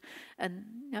capabilities. And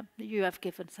yeah, you have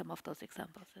given some of those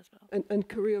examples as well. And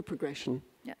career progression.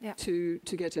 Yeah. To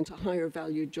get into higher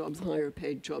valued jobs, higher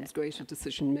paid jobs, greater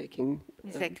decision making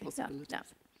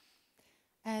possibilities.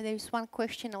 There's one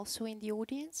question also in the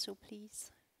audience, so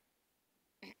please.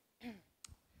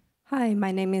 Hi,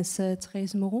 my name is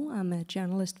Therese Moreau. I'm a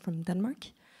journalist from Denmark.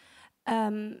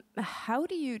 How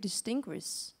do you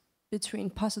distinguish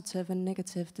between positive and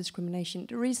negative discrimination?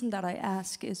 The reason that I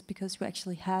ask is because we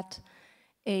actually had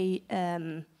a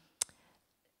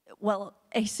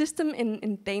system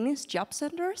in Danish job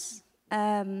centers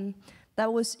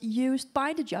that was used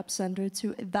by the job center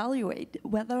to evaluate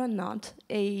whether or not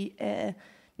a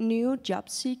new job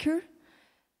seeker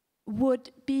would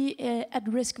be at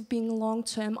risk of being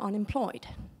long-term unemployed.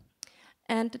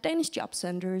 And the Danish job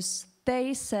centers,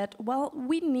 they said, well,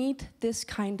 we need this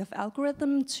kind of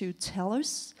algorithm to tell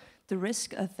us the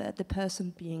risk of the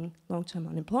person being long-term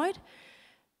unemployed.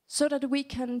 so that we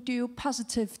can do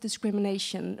positive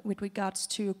discrimination with regards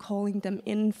to calling them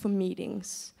in for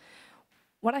meetings.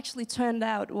 What actually turned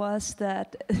out was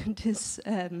that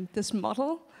this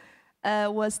model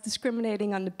was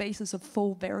discriminating on the basis of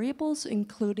 4 variables,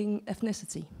 including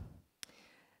ethnicity.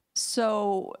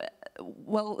 So,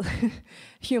 well,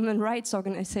 human rights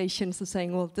organizations are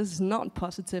saying, well, this is not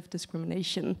positive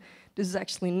discrimination. This is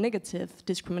actually negative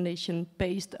discrimination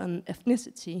based on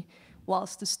ethnicity,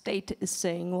 whilst the state is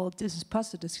saying, well, this is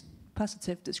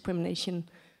positive discrimination.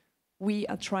 We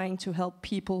are trying to help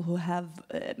people who have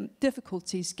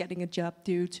difficulties getting a job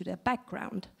due to their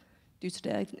background, due to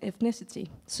their ethnicity.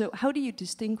 So how do you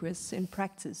distinguish in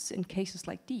practice in cases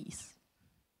like these?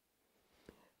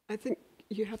 I think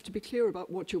you have to be clear about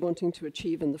what you're wanting to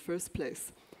achieve in the first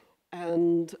place,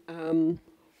 and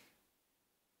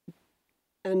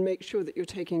make sure that you're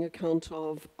taking account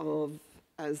of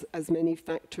as many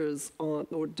factors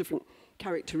or different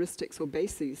characteristics or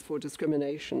bases for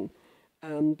discrimination,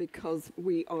 because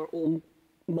we are all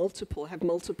have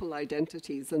multiple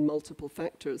identities and multiple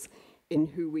factors in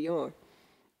who we are.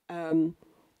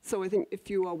 So I think if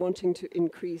you are wanting to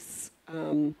increase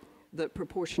the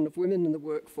proportion of women in the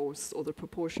workforce or the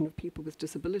proportion of people with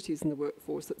disabilities in the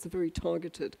workforce, that's a very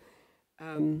targeted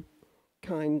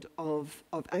kind of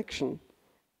action.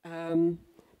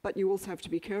 But you also have to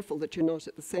be careful that you're not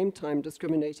at the same time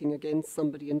discriminating against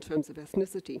somebody in terms of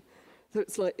ethnicity. So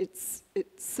it's like it's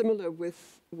similar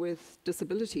with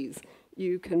disabilities.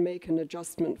 You can make an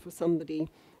adjustment for somebody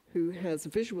who has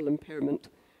visual impairment,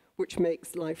 which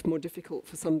makes life more difficult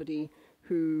for somebody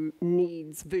who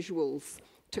needs visuals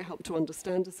to help to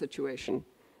understand a situation.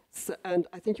 So, and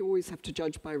I think you always have to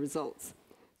judge by results.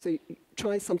 So you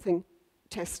try something,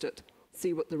 test it,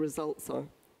 see what the results are,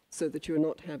 so that you're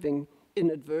not having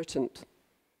inadvertent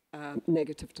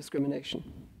negative discrimination.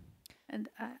 And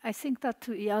I think that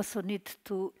we also need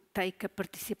to take a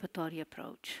participatory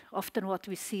approach. Often what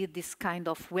we see, this kind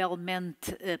of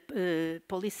well-meant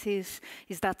policies,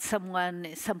 is that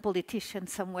some politician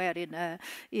somewhere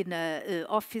in a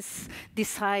office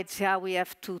decides, yeah, we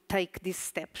have to take these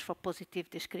steps for positive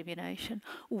discrimination,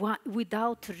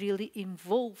 without really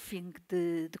involving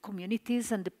the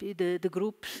communities and the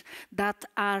groups that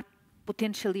are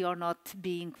potentially or not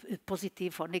being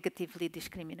positive or negatively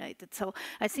discriminated. So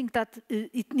I think that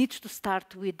it needs to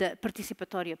start with a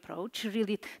participatory approach,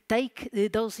 really take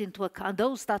those into account,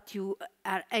 those that you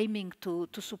are aiming to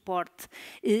support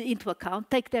into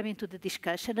account, take them into the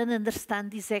discussion and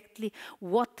understand exactly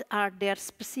what are their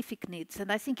specific needs.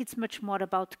 And I think it's much more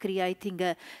about creating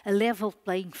a level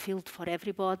playing field for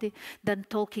everybody than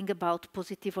talking about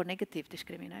positive or negative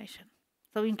discrimination.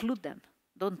 So include them,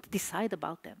 don't decide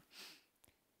about them.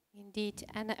 Indeed,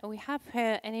 and we have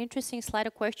an interesting slide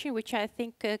question, which I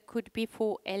think could be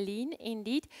for Eline,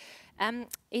 indeed.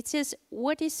 It says,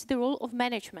 what is the role of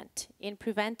management in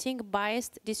preventing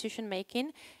biased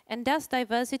decision-making, and does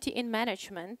diversity in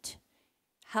management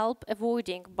help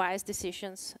avoiding biased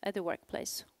decisions at the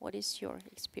workplace? What is your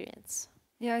experience?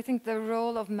 Yeah, I think the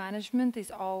role of management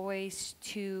is always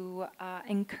to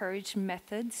encourage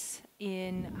methods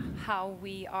in how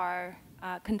we are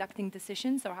conducting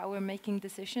decisions or how we're making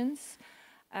decisions,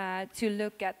 to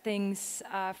look at things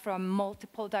from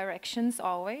multiple directions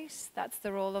always. That's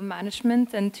the role of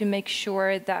management, and to make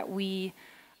sure that we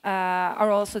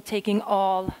are also taking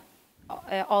all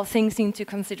things into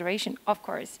consideration, of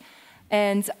course.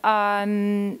 And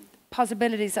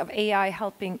possibilities of AI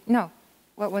helping, no.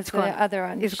 What was the other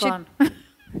one? It's gone.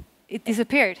 It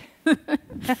disappeared.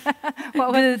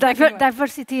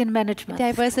 Diversity in management.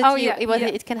 Diversity, oh, yeah,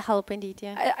 it can help indeed,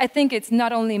 yeah. I think it's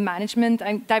not only management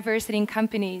and diversity in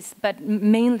companies, but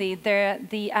mainly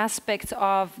the aspect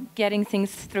of getting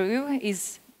things through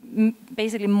is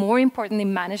basically more importantly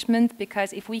management,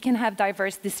 because if we can have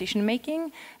diverse decision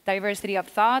making, diversity of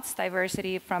thoughts,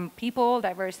 diversity from people,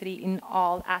 diversity in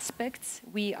all aspects,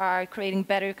 we are creating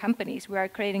better companies. We are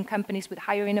creating companies with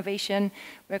higher innovation,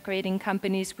 we're creating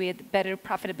companies with better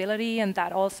profitability, and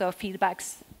that also feedback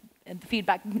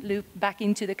loop back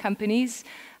into the companies,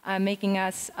 making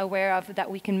us aware of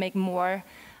that we can make more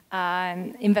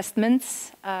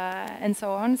investments and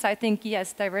so on. So I think,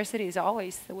 yes, diversity is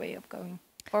always the way of going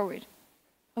forward.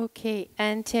 Okay,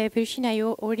 and Virginia,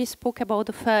 you already spoke about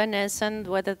the fairness and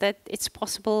whether that it's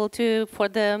possible for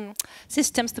the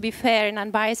systems to be fair and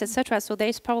unbiased, etc. So there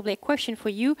is probably a question for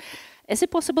you. Is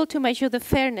it possible to measure the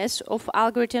fairness of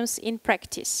algorithms in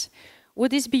practice?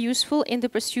 Would this be useful in the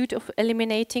pursuit of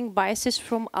eliminating biases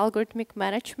from algorithmic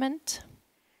management?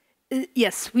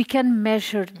 Yes, we can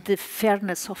measure the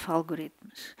fairness of algorithms.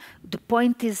 The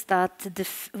point is that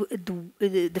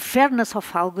the fairness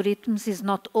of algorithms is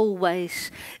not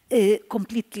always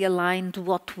completely aligned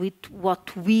with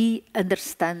what we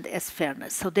understand as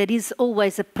fairness. So there is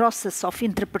always a process of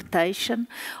interpretation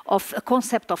of a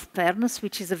concept of fairness,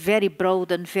 which is a very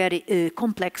broad and very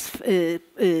complex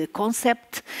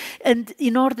concept. And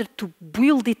in order to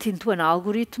build it into an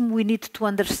algorithm, we need to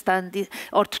understand it,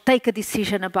 or to take a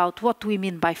decision about what we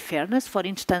mean by fairness. For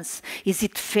instance, is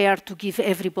it fair to give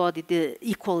everybody the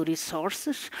equal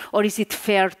resources, or is it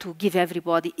fair to give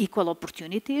everybody equal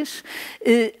opportunities?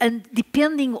 And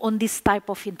depending on this type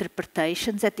of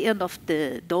interpretations, at the end of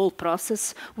the whole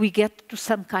process, we get to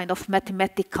some kind of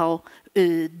mathematical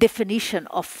definition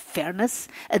of fairness,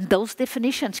 and those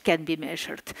definitions can be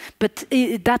measured. But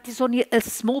that is only a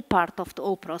small part of the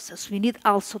whole process. We need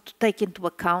also to take into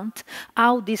account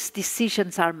how these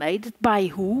decisions are made, by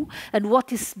who, and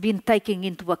what is being taken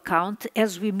into account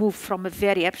as we move from a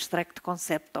very abstract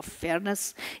concept of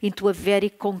fairness into a very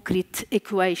concrete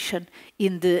equation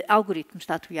in the algorithms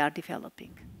that we are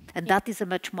developing. And that is a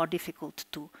much more difficult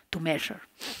to measure.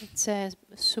 It's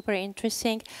super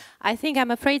interesting. I think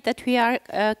I'm afraid that we are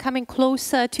coming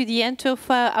closer to the end of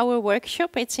our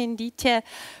workshop. It's indeed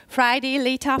Friday,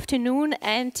 late afternoon,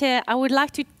 and I would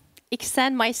like to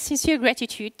extend my sincere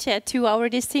gratitude to our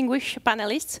distinguished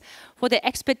panelists for the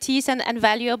expertise and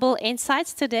valuable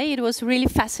insights today. It was really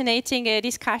fascinating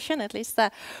discussion, at least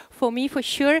for me, for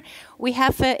sure. We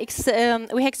have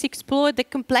explored the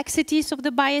complexities of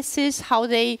the biases, how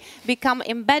they become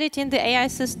embedded in the AI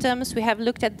systems. We have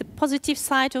looked at the positive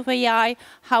side of AI,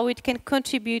 how it can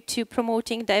contribute to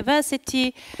promoting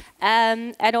diversity.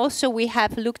 And also we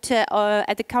have looked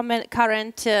at the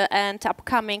current and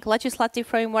upcoming legislative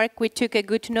framework. We took a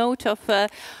good note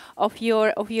of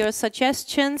your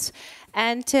suggestions.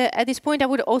 And at this point, I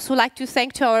would also like to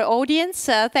thank to our audience.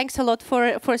 Thanks a lot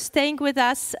for staying with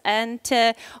us, and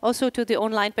also to the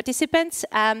online participants.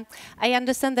 I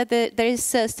understand that there is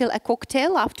still a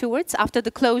cocktail afterwards, after the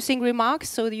closing remarks,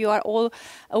 so you are all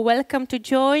welcome to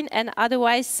join, and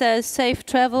otherwise safe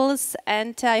travels,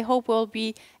 and I hope we'll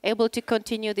be able to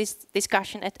continue this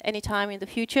discussion at any time in the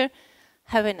future.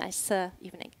 Have a nice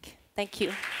evening. Thank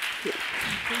you.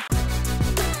 Thank you.